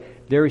fault."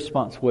 Their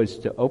response was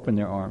to open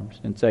their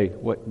arms and say,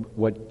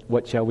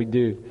 "What shall we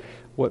do?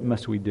 What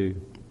must we do?"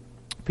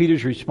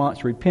 Peter's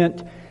response,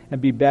 "Repent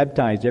and be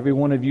baptized, every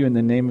one of you, in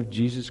the name of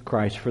Jesus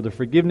Christ, for the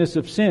forgiveness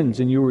of sins,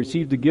 and you will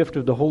receive the gift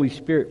of the Holy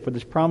Spirit. For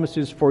this promise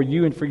is for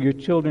you and for your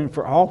children,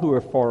 for all who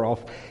are far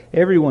off,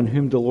 everyone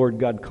whom the Lord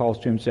God calls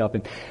to Himself."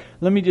 And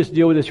let me just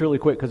deal with this really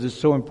quick because it's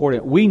so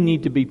important. We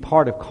need to be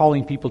part of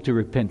calling people to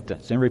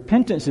repentance. And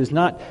repentance is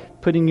not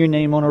putting your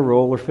name on a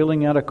roll or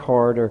filling out a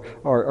card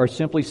or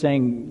simply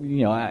saying,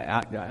 you know,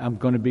 I'm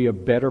going to be a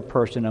better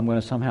person. I'm going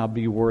to somehow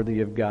be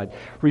worthy of God.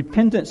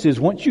 Repentance is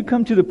once you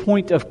come to the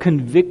point of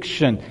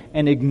conviction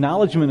and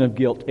acknowledgement of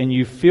guilt and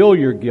you feel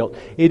your guilt,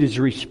 it is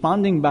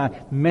responding by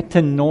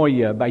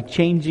metanoia, by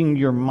changing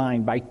your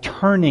mind, by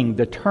turning,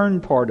 the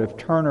turn part of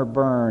turn or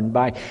burn,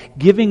 by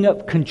giving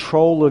up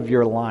control of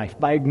your life,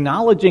 by acknowledging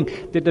acknowledging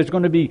that there's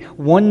going to be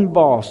one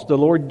boss, the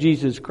Lord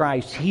Jesus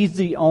Christ. He's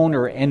the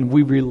owner, and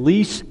we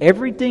release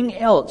everything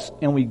else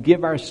and we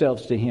give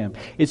ourselves to Him.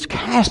 It's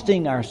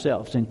casting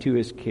ourselves into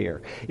His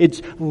care.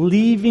 It's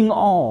leaving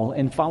all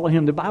and follow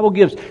Him. The Bible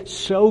gives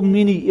so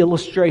many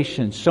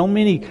illustrations, so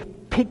many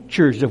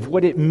pictures of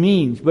what it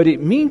means, but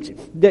it means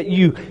that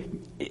you,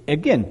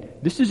 again,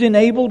 this is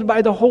enabled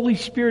by the Holy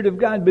Spirit of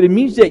God, but it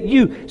means that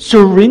you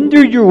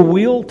surrender your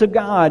will to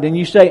God and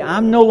you say,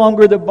 I'm no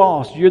longer the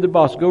boss, you're the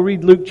boss. Go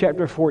read Luke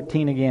chapter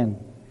 14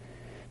 again.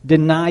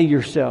 Deny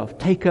yourself.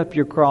 Take up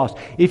your cross.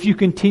 If you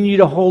continue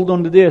to hold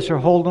on to this or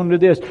hold on to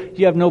this,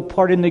 you have no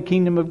part in the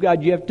kingdom of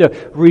God. You have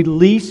to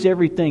release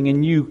everything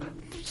and you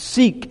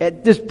seek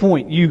at this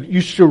point.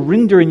 You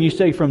surrender and you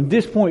say, from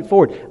this point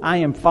forward, I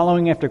am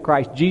following after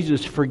Christ.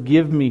 Jesus,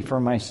 forgive me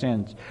for my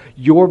sins.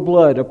 Your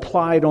blood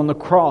applied on the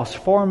cross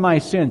for my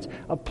sins.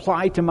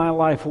 Apply to my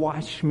life.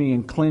 Wash me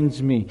and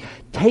cleanse me.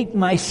 Take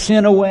my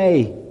sin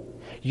away.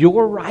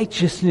 Your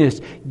righteousness,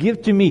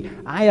 give to me.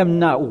 I am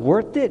not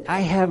worth it.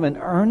 I haven't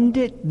earned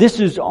it. This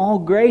is all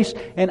grace,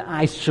 and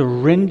I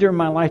surrender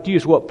my life to you.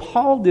 It's what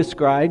Paul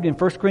described in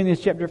 2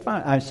 Corinthians chapter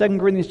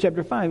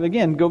 5.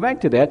 Again, go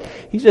back to that.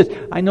 He says,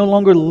 I no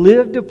longer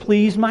live to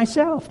please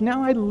myself.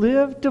 Now I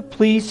live to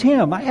please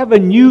Him. I have a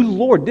new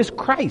Lord, this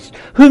Christ,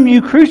 whom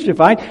you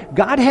crucified.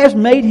 God has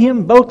made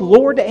Him both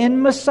Lord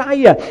and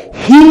Messiah.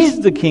 He's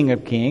the King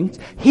of Kings.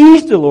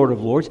 He's the Lord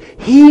of Lords.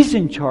 He's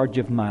in charge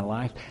of my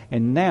life.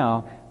 And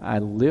now I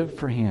live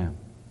for Him.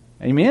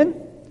 Amen?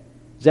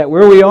 Is that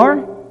where we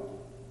are?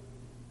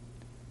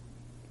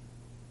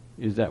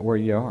 Is that where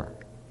you are?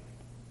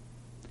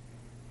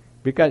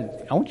 Because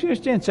I want you to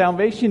understand,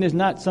 salvation is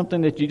not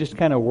something that you just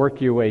kind of work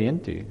your way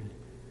into.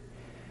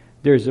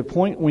 There's a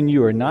point when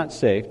you are not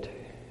saved.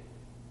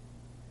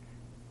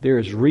 There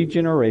is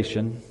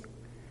regeneration.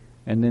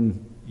 And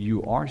then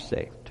you are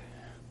saved.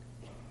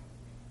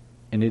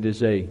 And it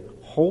is a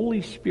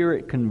Holy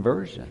Spirit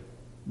conversion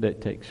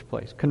that takes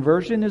place.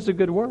 Conversion is a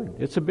good word.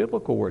 It's a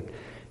biblical word.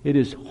 It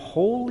is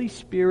Holy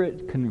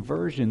Spirit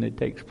conversion that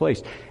takes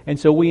place. And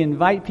so we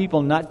invite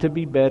people not to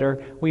be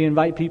better. We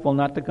invite people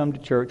not to come to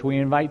church. We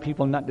invite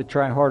people not to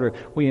try harder.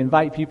 We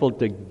invite people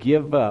to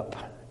give up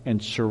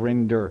and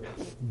surrender,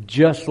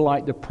 just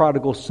like the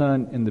prodigal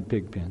son in the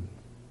pig pen.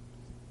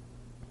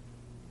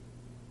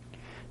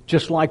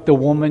 Just like the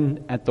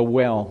woman at the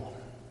well.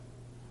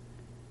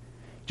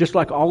 Just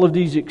like all of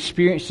these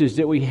experiences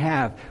that we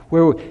have,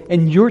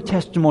 and your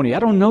testimony. I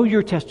don't know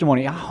your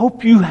testimony. I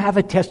hope you have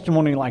a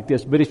testimony like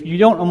this. But if you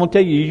don't, I'm going to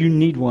tell you, you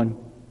need one.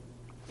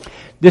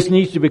 This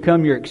needs to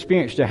become your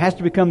experience. There has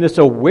to become this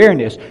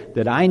awareness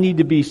that I need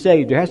to be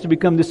saved. There has to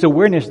become this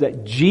awareness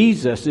that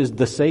Jesus is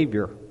the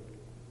Savior.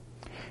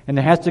 And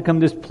there has to come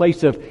this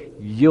place of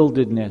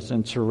yieldedness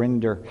and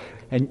surrender.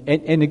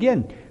 And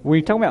again, when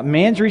we talk about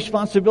man's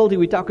responsibility,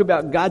 we talk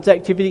about God's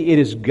activity. It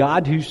is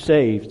God who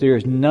saves. There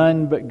is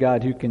none but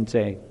God who can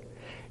save.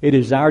 It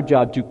is our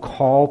job to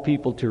call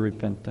people to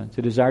repentance.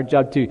 It is our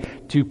job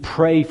to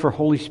pray for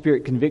Holy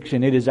Spirit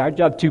conviction. It is our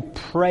job to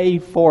pray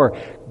for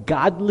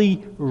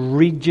godly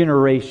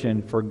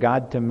regeneration, for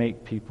God to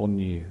make people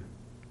new.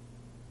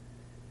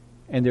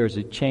 And there's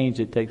a change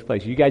that takes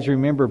place. You guys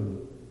remember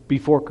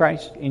before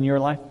Christ in your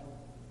life?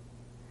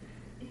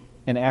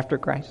 And after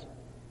Christ?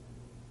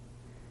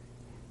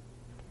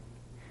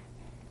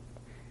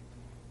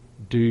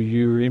 Do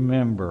you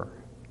remember?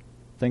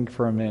 Think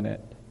for a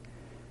minute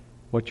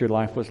what your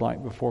life was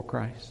like before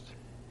Christ.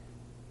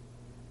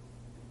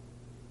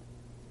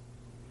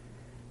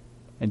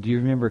 And do you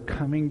remember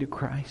coming to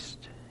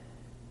Christ?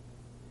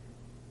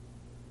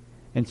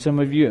 And some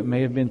of you, it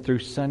may have been through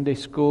Sunday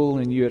school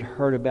and you had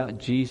heard about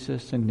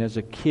Jesus, and as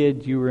a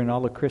kid you were in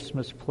all the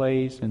Christmas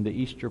plays and the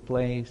Easter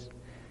plays,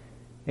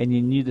 and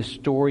you knew the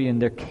story,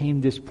 and there came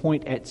this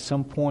point at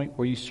some point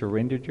where you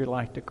surrendered your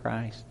life to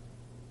Christ.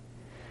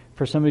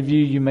 For some of you,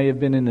 you may have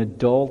been an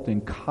adult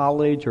in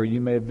college, or you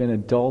may have been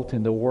an adult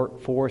in the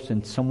workforce,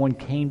 and someone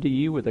came to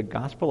you with a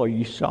gospel, or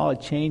you saw a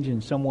change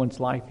in someone's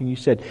life, and you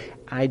said,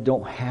 I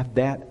don't have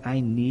that,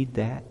 I need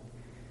that.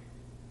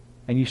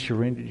 And you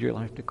surrendered your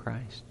life to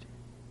Christ.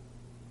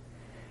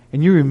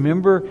 And you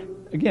remember,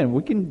 again,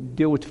 we can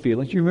deal with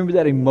feelings. You remember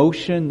that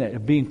emotion, that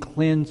of being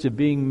cleansed, of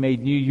being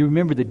made new. You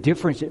remember the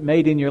difference it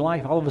made in your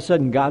life. All of a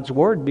sudden, God's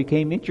Word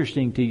became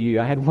interesting to you.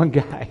 I had one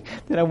guy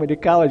that I went to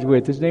college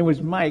with. His name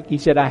was Mike. He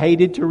said, I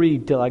hated to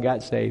read till I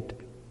got saved.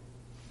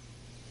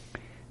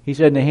 He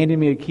said, and they handed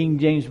me a King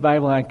James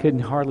Bible, and I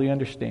couldn't hardly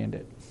understand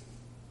it.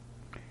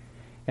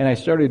 And I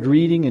started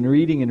reading,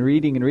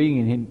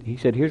 and he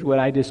said, here's what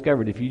I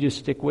discovered. If you just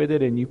stick with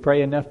it and you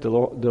pray enough, the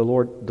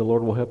Lord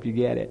will help you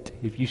get it.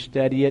 If you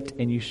study it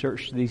and you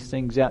search these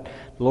things out,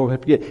 the Lord will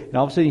help you get it. And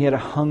all of a sudden he had a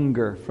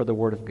hunger for the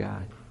Word of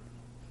God.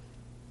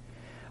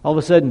 All of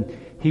a sudden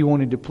he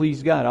wanted to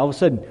please God. All of a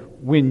sudden,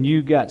 when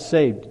you got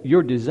saved,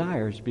 your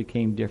desires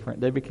became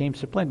different. They became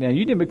supplanted. Now,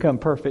 you didn't become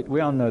perfect.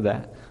 We all know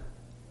that.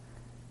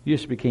 You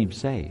just became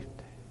saved.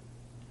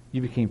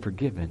 You became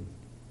forgiven.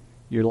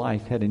 Your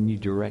life had a new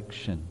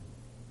direction.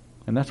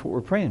 And that's what we're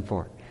praying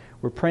for.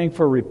 We're praying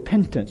for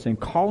repentance and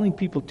calling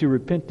people to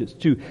repentance,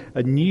 to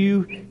a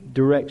new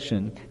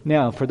direction.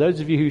 Now, for those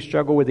of you who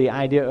struggle with the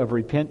idea of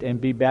repent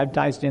and be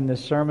baptized in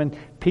this sermon,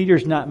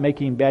 Peter's not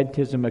making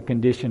baptism a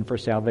condition for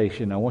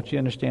salvation. I want you to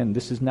understand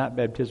this is not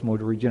baptismal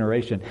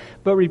regeneration.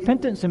 But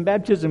repentance and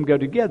baptism go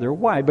together.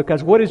 Why?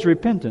 Because what is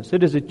repentance?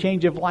 It is a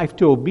change of life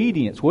to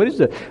obedience. What is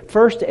the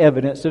first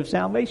evidence of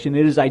salvation?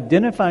 It is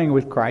identifying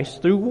with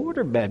Christ through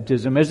water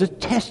baptism as a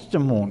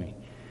testimony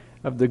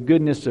of the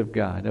goodness of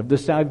God, of the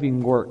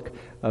saving work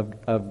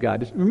of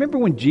God. Remember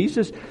when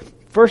Jesus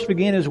first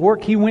began his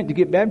work, he went to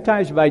get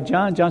baptized by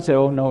John. John said,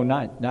 "Oh no,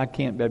 I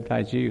can't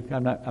baptize you.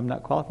 I'm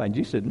not qualified."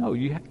 Jesus said, "No,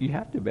 you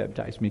have to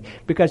baptize me,"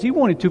 because he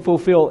wanted to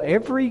fulfill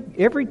every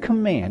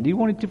command. He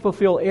wanted to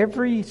fulfill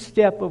every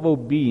step of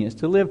obedience,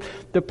 to live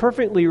the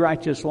perfectly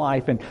righteous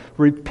life. And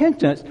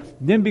repentance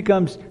then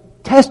becomes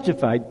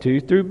testified to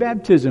through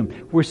baptism.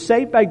 We're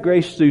saved by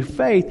grace through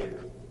faith.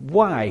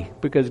 Why?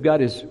 Because God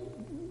is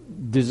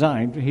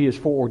designed, He has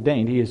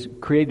foreordained, He has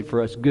created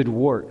for us good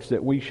works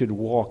that we should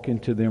walk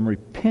into them.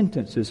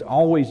 Repentance is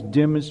always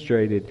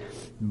demonstrated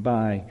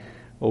by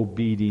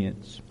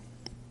obedience.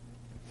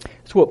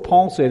 That's what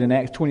Paul said in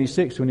Acts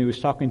 26 when he was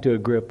talking to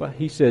Agrippa.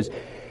 He says,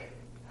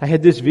 "I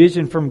had this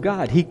vision from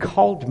God. He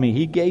called me.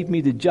 He gave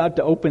me the job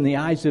to open the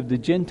eyes of the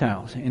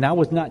Gentiles. And I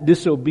was not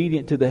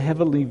disobedient to the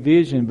heavenly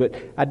vision, but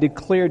I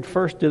declared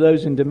first to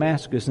those in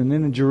Damascus and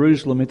then in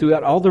Jerusalem and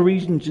throughout all the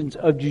regions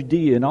of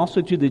Judea and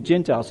also to the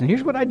Gentiles. And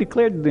here's what I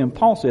declared to them."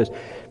 Paul says,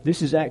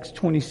 this is Acts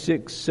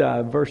 26,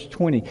 verse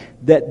 20,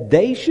 "that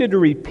they should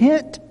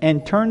repent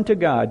and turn to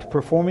God,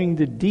 performing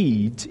the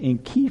deeds in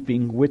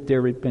keeping with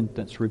their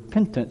repentance."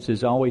 Repentance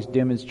is always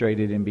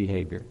demonstrated in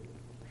behavior.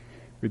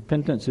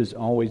 Repentance is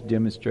always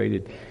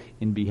demonstrated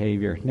in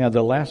behavior. Now,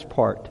 the last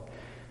part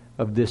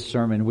of this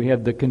sermon, we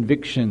have the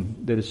conviction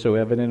that is so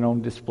evident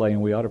on display,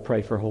 and we ought to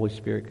pray for Holy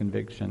Spirit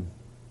conviction.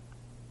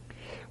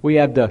 We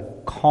have the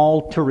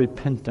call to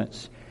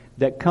repentance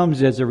that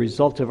comes as a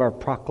result of our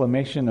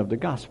proclamation of the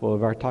gospel,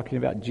 of our talking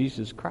about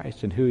Jesus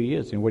Christ and who He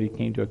is and what He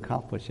came to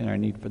accomplish in our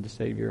need for the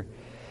Savior.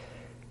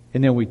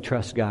 And then we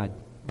trust God.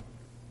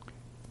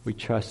 We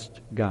trust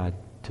God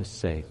to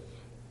save.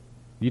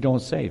 You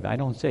don't save. I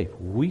don't save.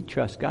 We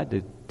trust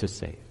God to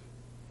save.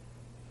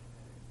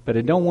 But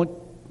I don't want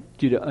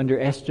you to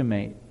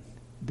underestimate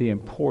the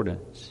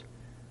importance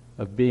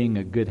of being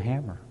a good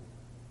hammer,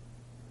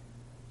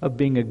 of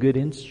being a good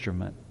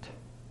instrument,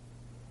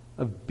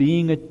 of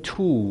being a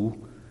tool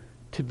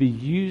to be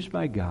used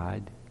by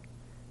God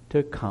to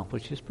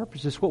accomplish His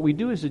purpose. It's what we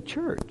do as a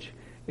church.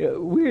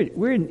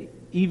 We're an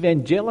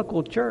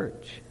evangelical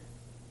church.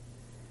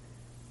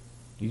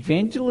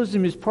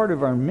 Evangelism is part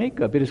of our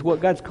makeup. It is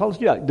what God's called us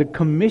to do. The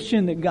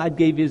commission that God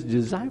gave His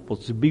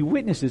disciples to be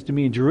witnesses to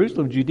me in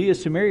Jerusalem, Judea,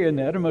 Samaria, and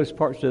the uttermost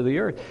parts of the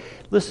earth.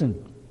 Listen,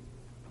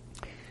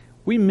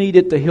 we meet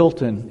at the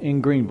Hilton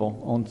in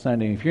Greenville on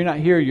Sunday. If you're not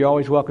here, you're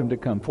always welcome to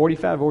come.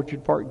 45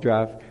 Orchard Park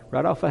Drive,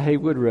 right off of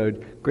Haywood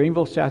Road,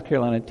 Greenville, South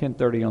Carolina,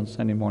 10:30 on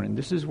Sunday morning.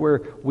 This is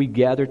where we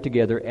gather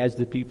together as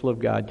the people of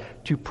God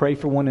to pray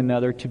for one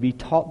another, to be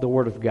taught the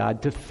Word of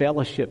God, to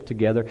fellowship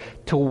together,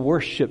 to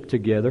worship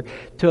together,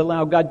 to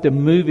allow God to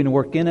move and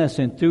work in us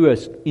and through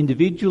us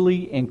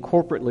individually and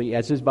corporately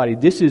as His body.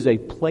 This is a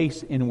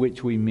place in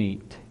which we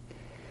meet.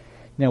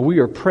 Now, we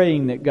are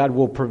praying that God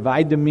will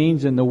provide the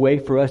means and the way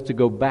for us to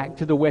go back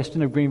to the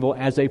western of Greenville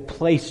as a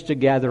place to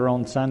gather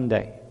on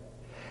Sunday,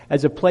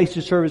 as a place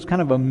to serve as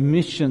kind of a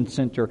mission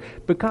center,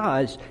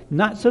 because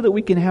not so that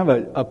we can have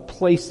a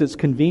place that's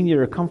convenient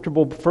or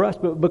comfortable for us,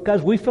 but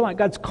because we feel like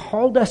God's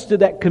called us to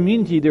that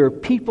community. There are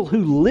people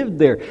who live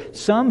there,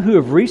 some who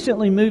have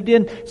recently moved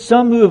in,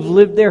 some who have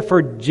lived there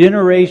for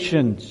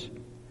generations,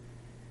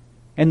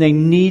 and they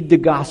need the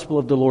gospel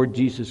of the Lord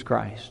Jesus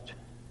Christ.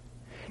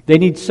 They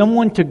need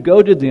someone to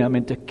go to them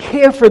and to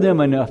care for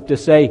them enough to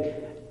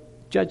say,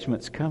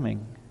 judgment's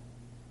coming.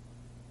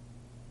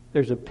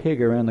 There's a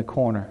pig around the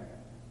corner.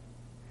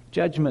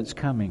 Judgment's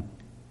coming.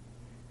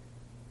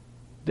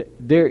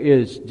 There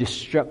is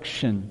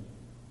destruction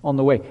on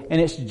the way. And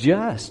it's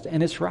just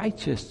and it's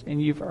righteous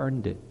and you've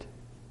earned it.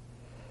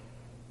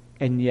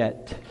 And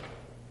yet,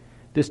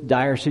 this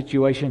dire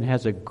situation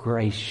has a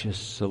gracious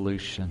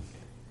solution.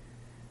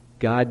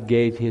 God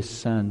gave His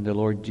Son, the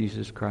Lord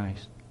Jesus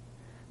Christ,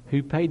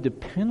 who paid the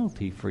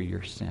penalty for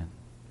your sin.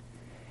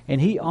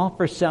 And He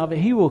offers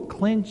salvation. He will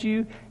cleanse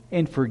you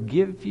and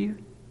forgive you.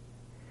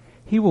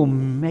 He will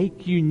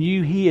make you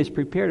new. He has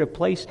prepared a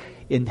place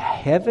in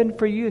heaven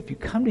for you if you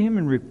come to Him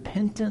in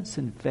repentance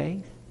and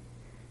faith.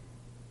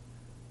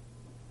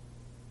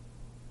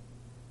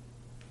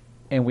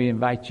 And we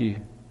invite you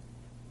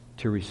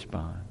to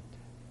respond.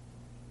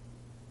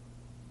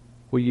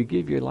 Will you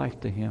give your life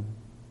to Him?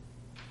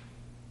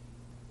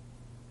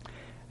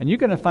 And you're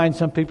going to find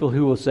some people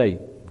who will say,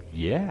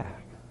 yeah.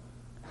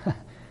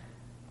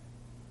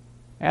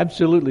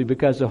 Absolutely,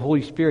 because the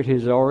Holy Spirit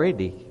has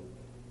already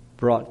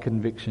brought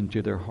conviction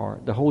to their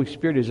heart. The Holy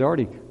Spirit has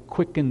already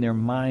quickened their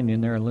mind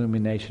and their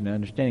illumination and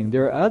understanding.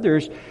 There are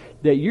others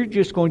that you're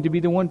just going to be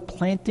the one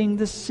planting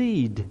the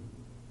seed.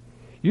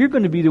 You're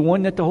going to be the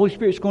one that the Holy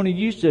Spirit's going to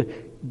use to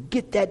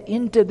get that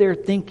into their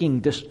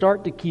thinking, to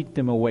start to keep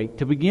them awake,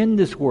 to begin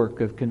this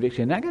work of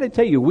conviction. And I got to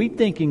tell you, we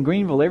think in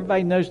Greenville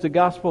everybody knows the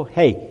gospel.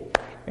 Hey,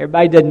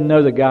 everybody doesn't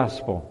know the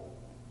gospel.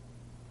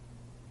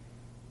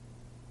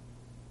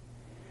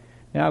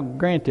 Now,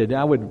 granted,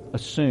 I would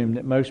assume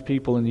that most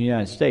people in the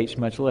United States,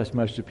 much less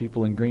most of the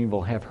people in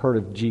Greenville, have heard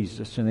of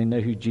Jesus, and they know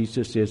who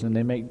Jesus is, and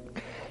they make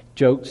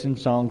jokes and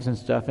songs and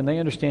stuff, and they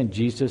understand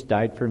Jesus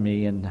died for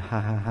me, and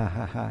ha ha ha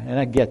ha ha, and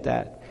I get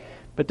that.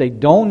 But they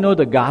don't know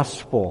the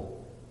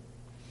gospel.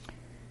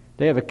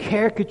 They have a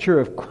caricature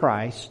of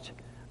Christ,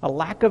 a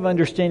lack of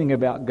understanding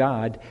about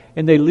God,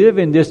 and they live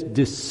in this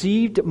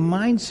deceived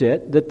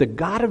mindset that the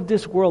God of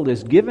this world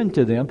has given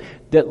to them,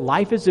 that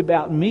life is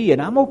about me,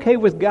 and I'm okay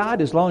with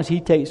God as long as He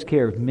takes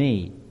care of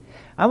me.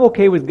 I'm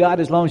okay with God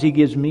as long as He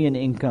gives me an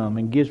income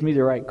and gives me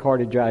the right car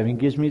to drive and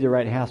gives me the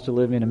right house to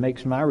live in and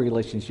makes my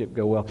relationship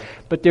go well.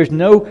 But there's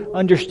no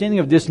understanding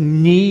of this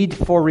need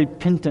for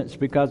repentance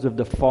because of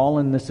the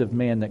fallenness of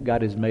man that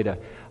God has made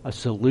a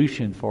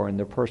solution for in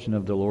the person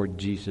of the Lord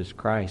Jesus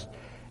Christ.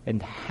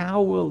 And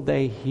how will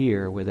they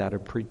hear without a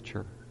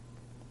preacher?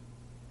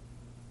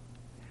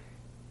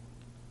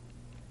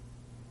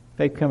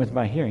 Faith cometh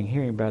by hearing,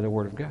 hearing by the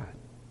word of God.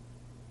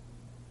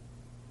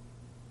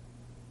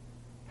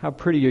 How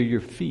pretty are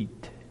your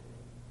feet?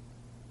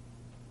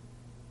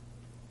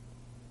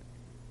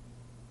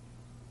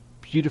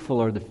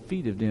 Beautiful are the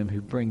feet of them who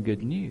bring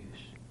good news.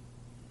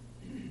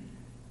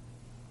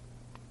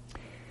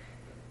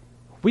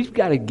 We've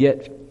got to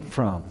get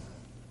from,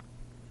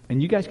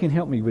 and you guys can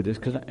help me with this,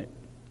 because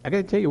I got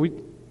to tell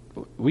you,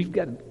 we've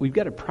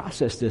got to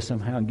process this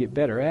somehow and get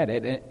better at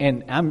it.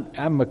 And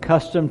I'm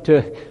accustomed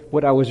to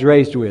what I was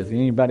raised with.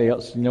 Anybody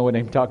else know what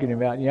I'm talking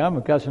about? Yeah, I'm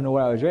accustomed to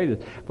what I was raised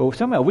with. But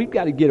somehow we've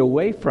got to get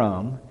away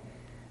from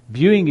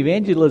viewing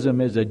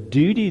evangelism as a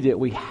duty that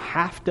we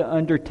have to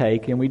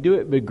undertake, and we do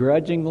it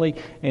begrudgingly,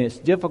 and it's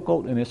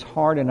difficult and it's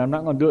hard, and I'm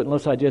not going to do it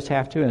unless I just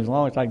have to, and as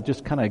long as I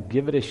just kind of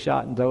give it a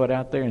shot and throw it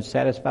out there and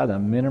satisfy the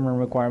minimum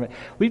requirement.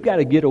 We've got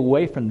to get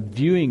away from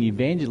viewing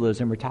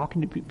evangelism or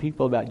talking to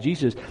people about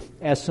Jesus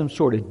as some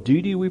sort of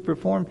duty we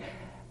perform.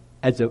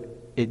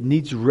 It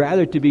needs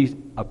rather to be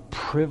a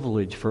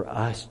privilege for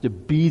us to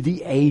be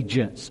the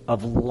agents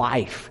of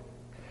life,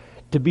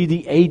 to be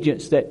the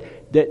agents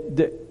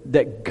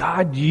that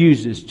God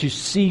uses to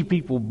see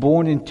people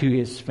born into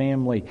His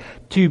family,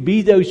 to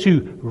be those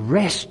who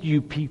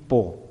rescue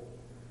people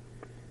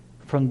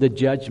from the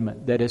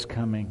judgment that is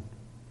coming,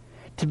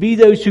 to be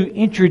those who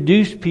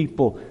introduce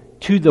people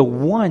to the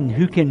one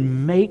who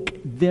can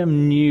make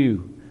them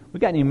new. We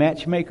got any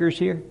matchmakers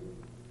here?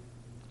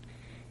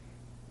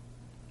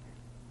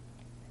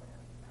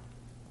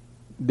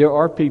 There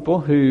are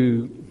people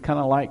who kind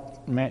of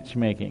like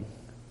matchmaking.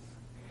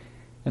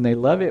 And they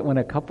love it when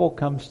a couple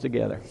comes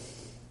together.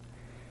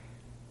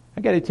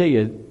 I got to tell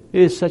you,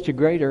 it is such a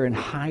greater and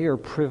higher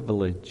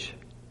privilege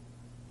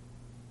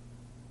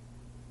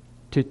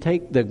to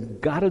take the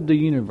God of the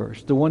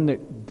universe, the one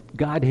that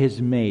God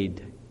has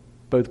made,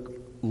 both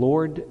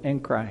Lord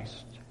and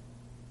Christ,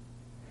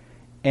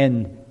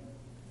 and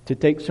to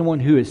take someone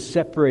who is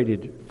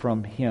separated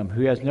from Him,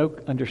 who has no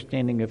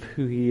understanding of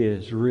who He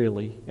is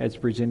really, as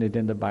presented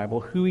in the Bible,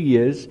 who He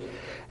is,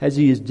 as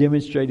He has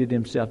demonstrated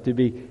Himself to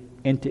be,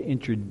 and to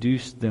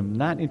introduce them,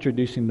 not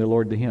introducing the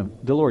Lord to Him.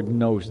 The Lord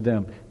knows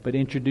them, but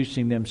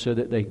introducing them so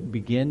that they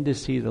begin to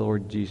see the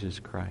Lord Jesus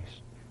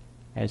Christ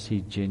as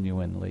He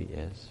genuinely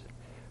is.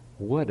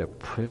 What a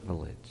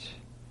privilege.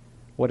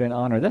 What an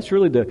honor. That's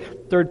really the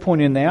third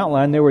point in the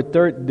outline. There were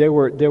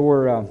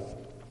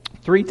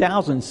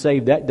 3,000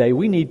 saved that day.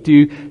 We need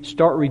to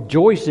start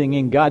rejoicing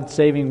in God's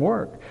saving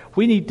work.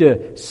 We need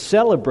to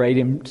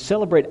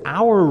celebrate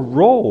our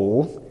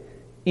role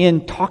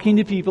in talking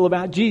to people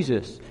about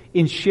Jesus,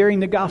 in sharing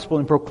the gospel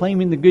and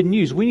proclaiming the good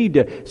news. We need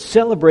to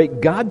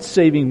celebrate God's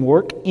saving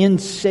work in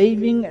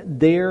saving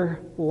their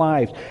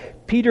lives.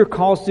 Peter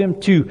calls them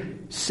to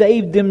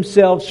save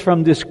themselves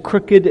from this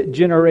crooked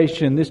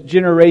generation, this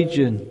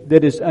generation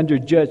that is under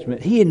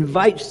judgment. He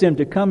invites them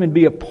to come and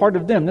be a part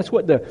of them. That's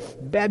what the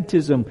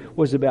baptism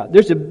was about.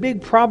 There's a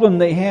big problem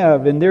they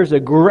have, and there's a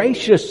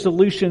gracious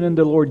solution in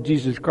the Lord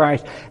Jesus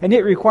Christ, and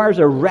it requires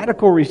a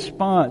radical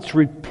response,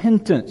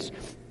 repentance,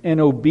 and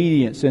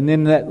obedience, and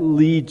then that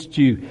leads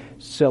to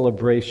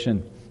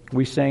celebration.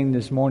 We sang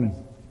this morning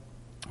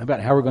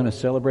about how we're going to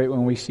celebrate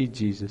when we see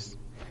Jesus.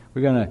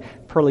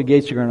 Pearly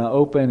gates are going to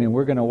open, and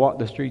we're going to walk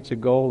the streets of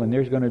gold, and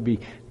there's going to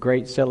be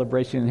great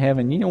celebration in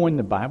heaven. You know when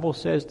the Bible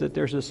says that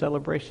there's a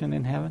celebration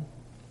in heaven?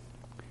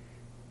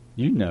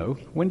 You know.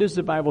 When does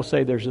the Bible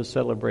say there's a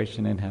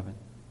celebration in heaven?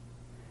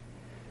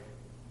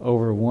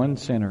 Over one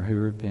sinner who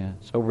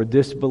repents, over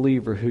this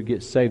believer who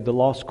gets saved, the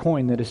lost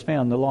coin that is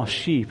found, the lost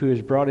sheep who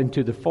is brought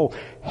into the fold.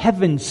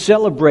 Heaven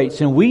celebrates,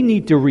 and we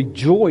need to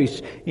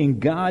rejoice in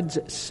God's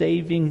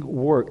saving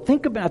work.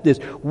 Think about this.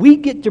 We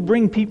get to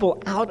bring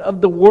people out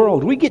of the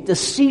world. We get to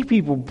see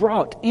people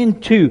brought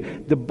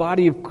into the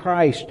body of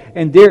Christ,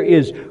 and there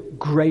is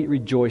great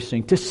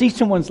rejoicing. To see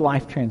someone's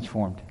life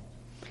transformed.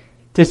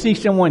 To see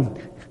someone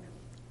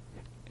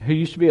who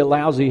used to be a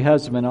lousy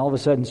husband all of a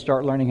sudden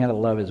start learning how to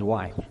love his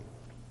wife.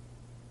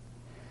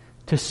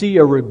 To see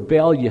a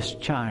rebellious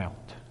child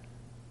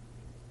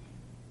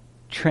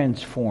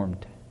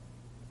transformed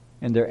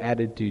and their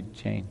attitude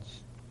changed.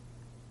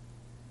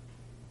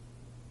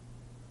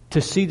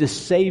 To see the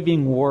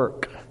saving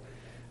work.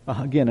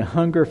 Again, a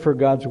hunger for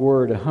God's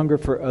Word, a hunger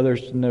for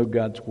others to know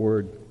God's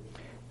Word.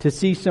 To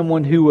see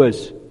someone who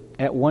was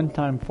at one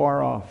time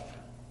far off,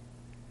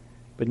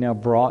 but now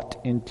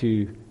brought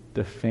into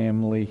the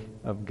family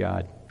of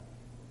God.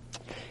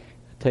 I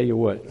tell you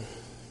what,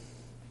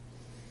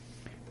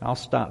 I'll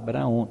stop, but I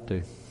don't want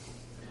to.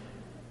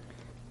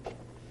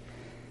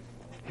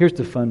 Here's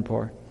the fun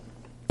part.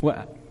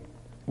 Well,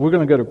 we're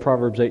going to go to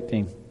Proverbs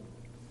 18.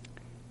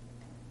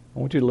 I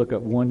want you to look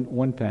up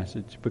one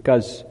passage,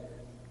 because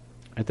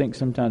I think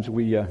sometimes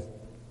we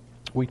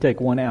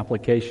take one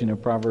application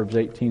of Proverbs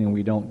 18 and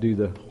we don't do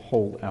the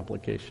whole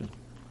application.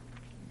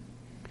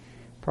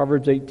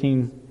 Proverbs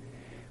 18,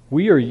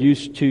 we are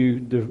used to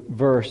the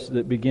verse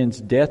that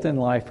begins, death and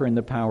life are in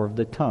the power of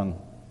the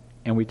tongue.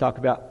 And we talk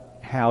about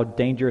how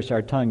dangerous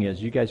our tongue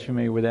is. You guys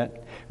familiar with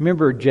that?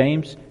 Remember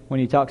James, when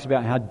he talks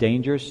about how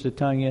dangerous the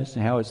tongue is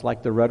and how it's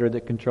like the rudder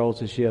that controls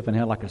the ship and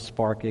how like a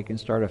spark it can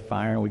start a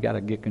fire and we got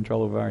to get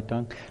control of our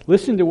tongue.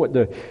 Listen to what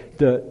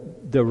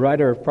the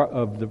writer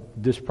of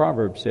this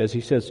proverb says.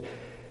 He says,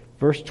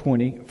 verse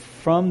 20,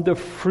 from the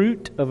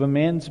fruit of a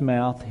man's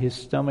mouth his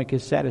stomach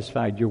is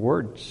satisfied. Your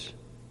words,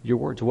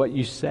 what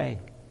you say.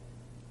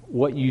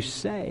 What you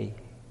say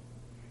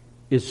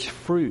is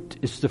fruit.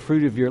 It's the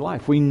fruit of your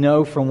life. We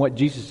know from what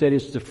Jesus said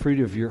it's the fruit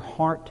of your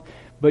heart.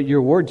 But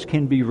your words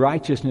can be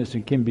righteousness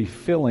and can be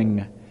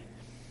filling.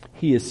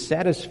 He is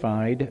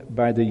satisfied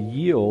by the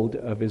yield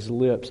of his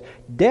lips.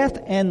 Death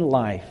and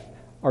life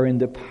are in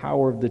the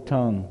power of the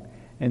tongue,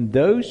 and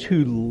those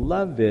who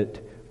love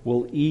it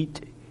will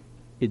eat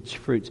its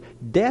fruits.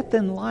 Death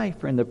and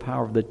life are in the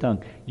power of the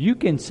tongue. You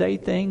can say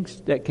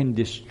things that can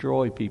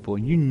destroy people.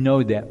 You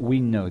know that. We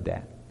know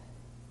that.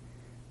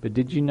 But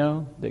did you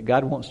know that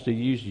God wants to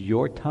use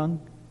your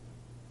tongue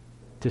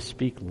to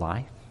speak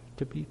life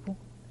to people?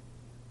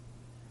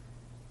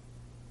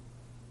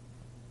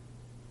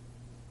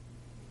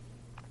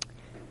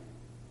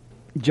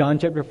 John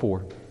chapter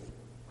 4.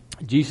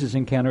 Jesus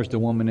encounters the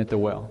woman at the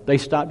well. They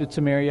stopped at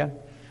Samaria.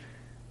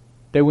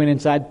 They went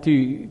inside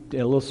to a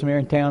little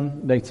Samaritan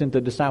town. They sent the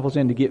disciples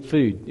in to get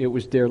food. It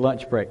was their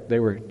lunch break. They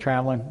were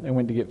traveling. They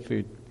went to get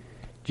food.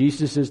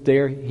 Jesus is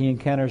there. He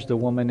encounters the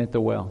woman at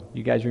the well.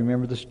 You guys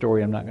remember the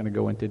story. I'm not going to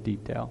go into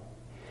detail.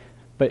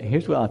 But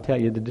here's what I'll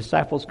tell you. The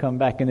disciples come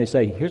back and they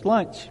say, here's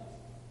lunch.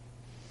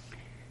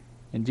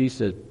 And Jesus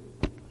says,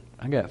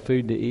 I got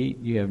food to eat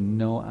you have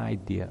no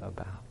idea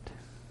about.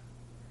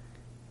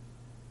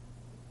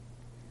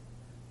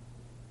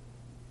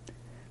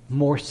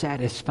 More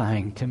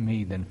satisfying to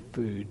me than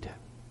food.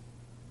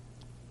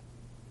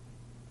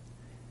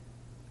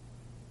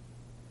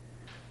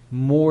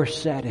 More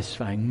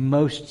satisfying.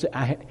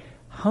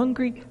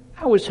 Hungry.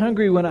 I was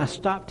hungry when I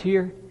stopped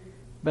here,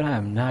 but I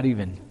am not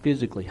even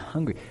physically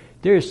hungry.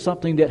 There is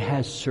something that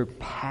has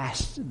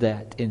surpassed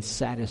that in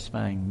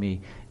satisfying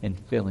me and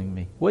filling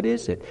me. What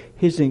is it?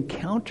 His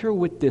encounter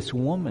with this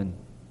woman.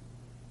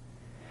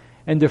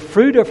 And the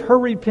fruit of her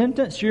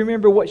repentance, you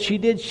remember what she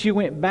did? She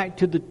went back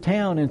to the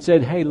town and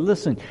said, hey,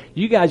 listen,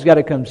 you guys got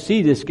to come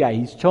see this guy.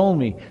 He's told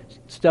me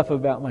stuff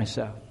about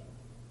myself.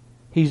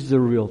 He's the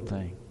real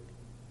thing.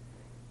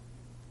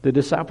 The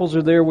disciples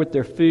are there with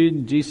their food,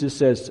 and Jesus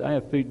says, I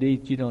have food to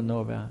eat you don't know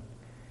about.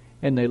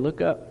 And they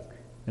look up,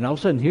 and all of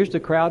a sudden, here's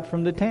the crowd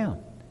from the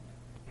town.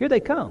 Here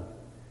they come.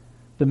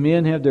 The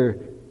men have their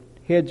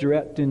heads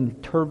wrapped in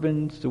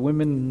turbans, the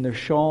women in their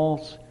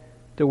shawls.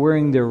 They're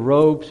wearing their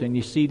robes, and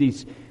you see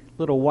these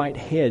little white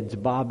heads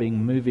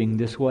bobbing, moving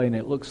this way, and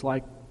it looks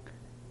like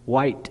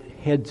white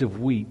heads of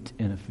wheat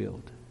in a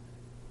field.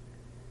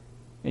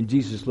 And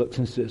Jesus looks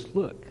and says,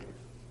 look,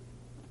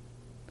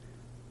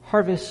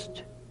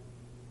 harvest,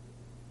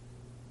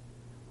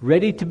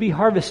 ready to be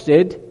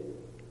harvested.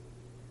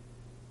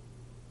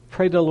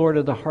 Pray the Lord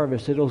of the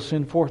harvest, it'll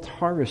send forth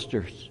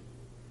harvesters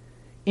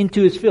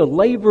into his field,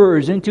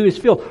 laborers into his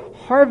field.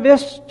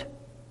 Harvest.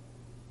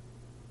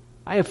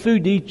 I have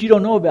food to eat you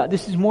don't know about.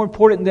 This is more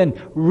important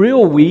than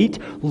real wheat.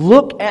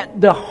 Look at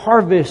the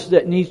harvest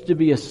that needs to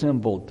be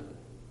assembled.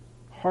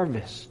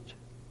 Harvest.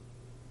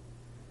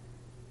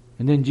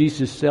 And then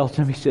Jesus tells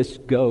him, he says,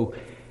 go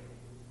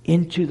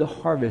into the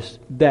harvest,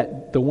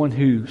 that the one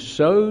who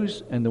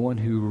sows and the one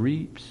who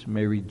reaps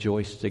may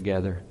rejoice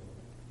together.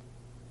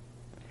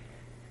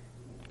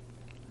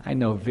 I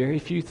know very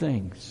few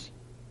things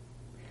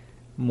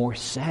more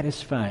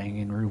satisfying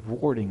and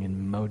rewarding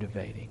and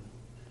motivating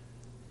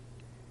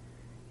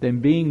than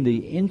being the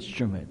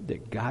instrument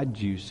that God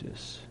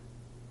uses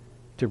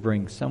to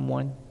bring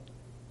someone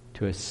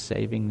to a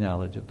saving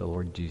knowledge of the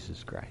Lord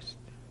Jesus Christ.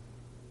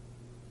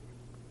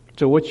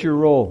 So what's your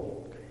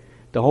role?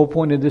 The whole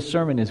point of this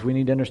sermon is we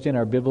need to understand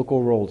our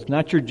biblical roles.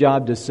 Not your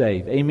job to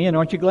save. Amen?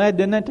 Aren't you glad?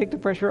 Didn't that take the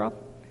pressure off?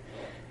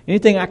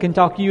 Anything I can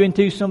talk you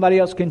into, somebody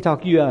else can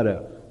talk you out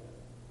of.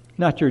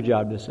 Not your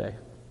job to save.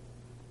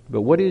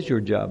 But what is your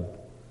job?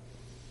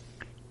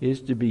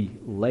 Is to be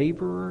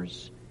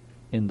laborers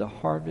in the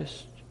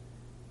harvest,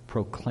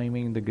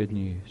 proclaiming the good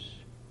news,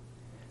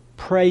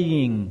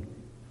 praying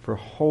for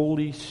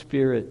Holy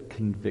Spirit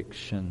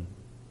conviction,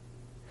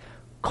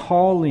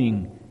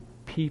 calling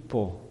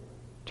people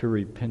to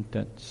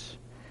repentance.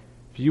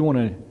 If you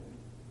want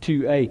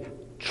to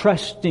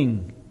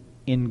trusting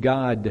in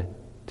God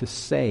to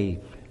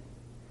save,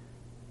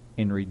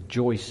 and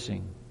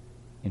rejoicing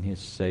in His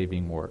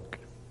saving work.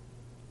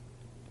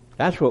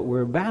 That's what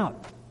we're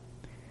about.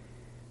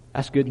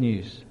 That's good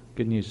news.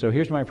 Good news. So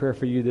here's my prayer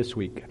for you this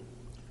week.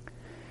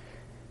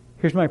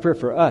 Here's my prayer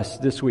for us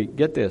this week.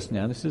 Get this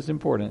now. This is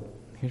important.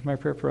 Here's my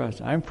prayer for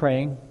us. I'm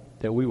praying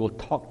that we will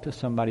talk to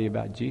somebody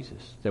about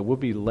Jesus. That we'll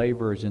be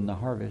laborers in the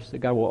harvest. That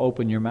God will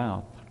open your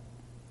mouth.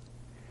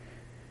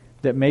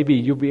 That maybe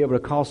you'll be able to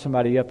call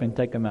somebody up and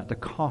take them out to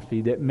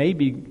coffee. That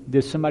maybe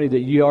there's somebody that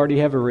you already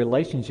have a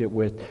relationship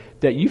with.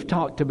 That you've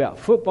talked about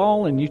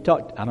football and you've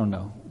talked, I don't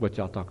know what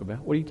y'all talk about.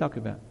 What do you talk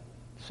about?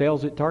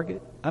 Sales at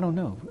Target? I don't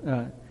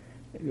know.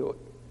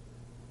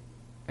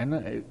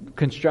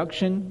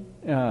 Construction,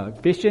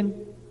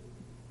 fishing.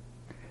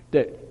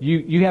 That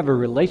you have a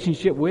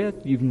relationship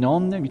with. You've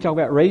known them. You talk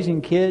about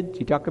raising kids.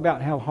 You talk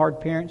about how hard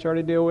parents are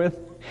to deal with.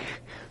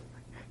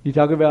 You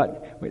talk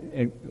about,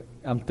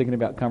 I'm thinking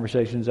about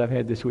conversations I've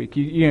had this week.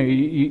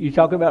 You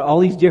talk about all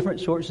these different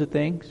sorts of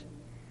things,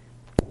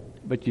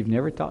 but you've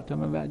never talked to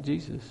them about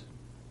Jesus.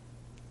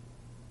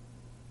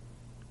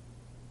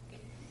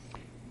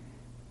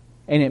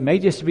 And it may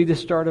just be the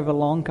start of a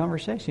long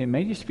conversation. It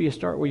may just be a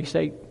start where you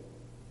say,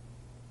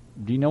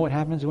 do you know what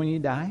happens when you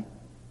die?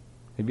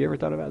 Have you ever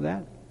thought about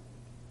that?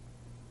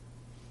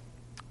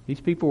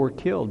 These people were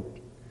killed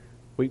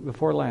week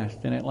before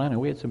last in Atlanta.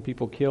 We had some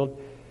people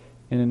killed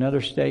in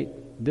another state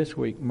this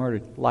week,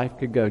 murdered. Life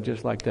could go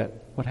just like that.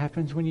 What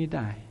happens when you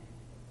die?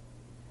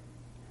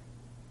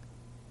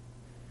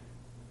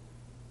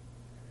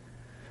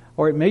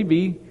 Or it may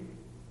be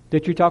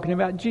that you're talking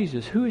about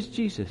Jesus. Who is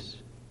Jesus?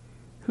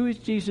 Who is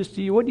Jesus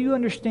to you? What do you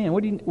understand?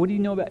 What do you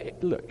know about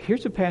it? Look,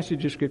 here's a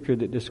passage of Scripture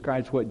that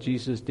describes what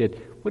Jesus did.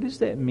 What does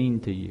that mean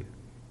to you?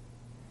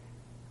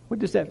 What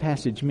does that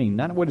passage mean?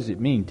 Not what does it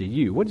mean to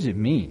you. What does it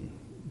mean?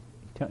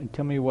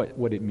 Tell me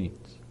what it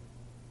means.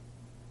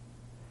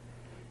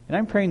 And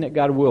I'm praying that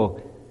God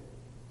will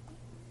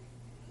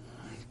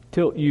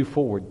tilt you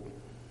forward,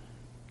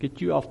 get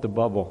you off the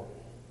bubble,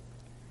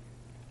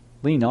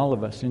 lean all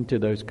of us into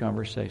those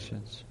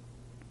conversations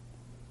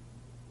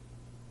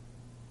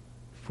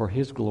for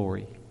His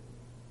glory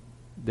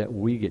that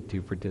we get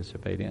to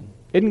participate in.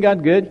 Isn't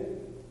God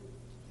good?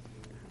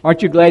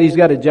 Aren't you glad He's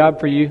got a job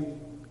for you?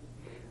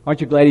 Aren't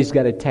you glad He's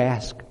got a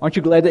task? Aren't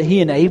you glad that He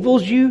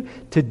enables you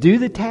to do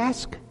the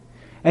task?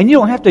 And you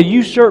don't have to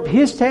usurp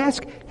His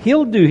task.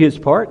 He'll do His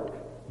part.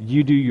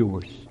 You do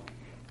yours.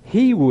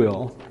 He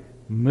will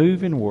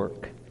move and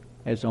work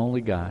as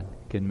only God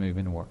can move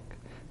and work.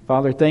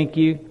 Father, thank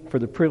you for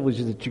the privilege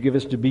that you give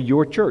us to be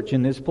your church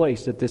in this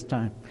place at this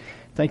time.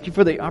 Thank you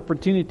for the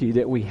opportunity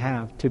that we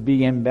have to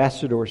be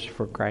ambassadors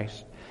for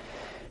Christ.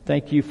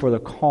 Thank you for the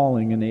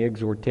calling and the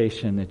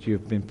exhortation that you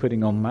have been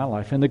putting on my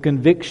life and the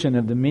conviction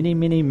of the many,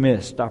 many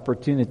missed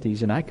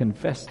opportunities. And I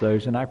confess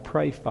those, and I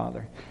pray,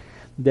 Father,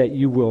 that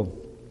you will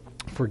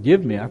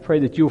forgive me. I pray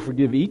that you'll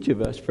forgive each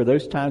of us for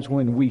those times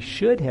when we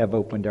should have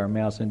opened our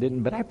mouths and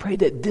didn't. But I pray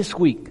that this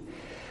week,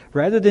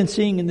 rather than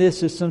seeing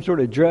this as some sort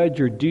of drudge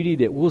or duty,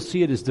 that we'll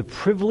see it as the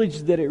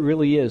privilege that it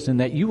really is, and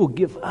that you will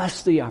give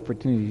us the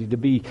opportunity to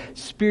be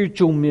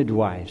spiritual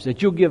midwives,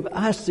 that you'll give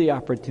us the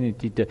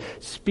opportunity to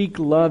speak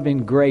love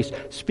and grace,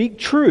 speak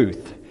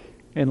truth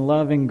and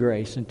love and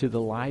grace into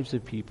the lives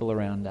of people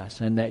around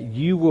us, and that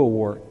you will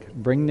work,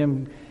 bring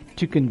them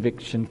to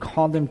conviction,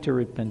 call them to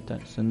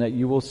repentance, and that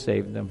you will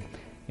save them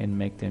and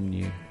make them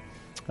new.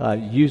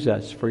 Use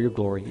us for your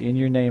glory. In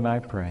your name I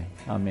pray.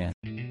 Amen.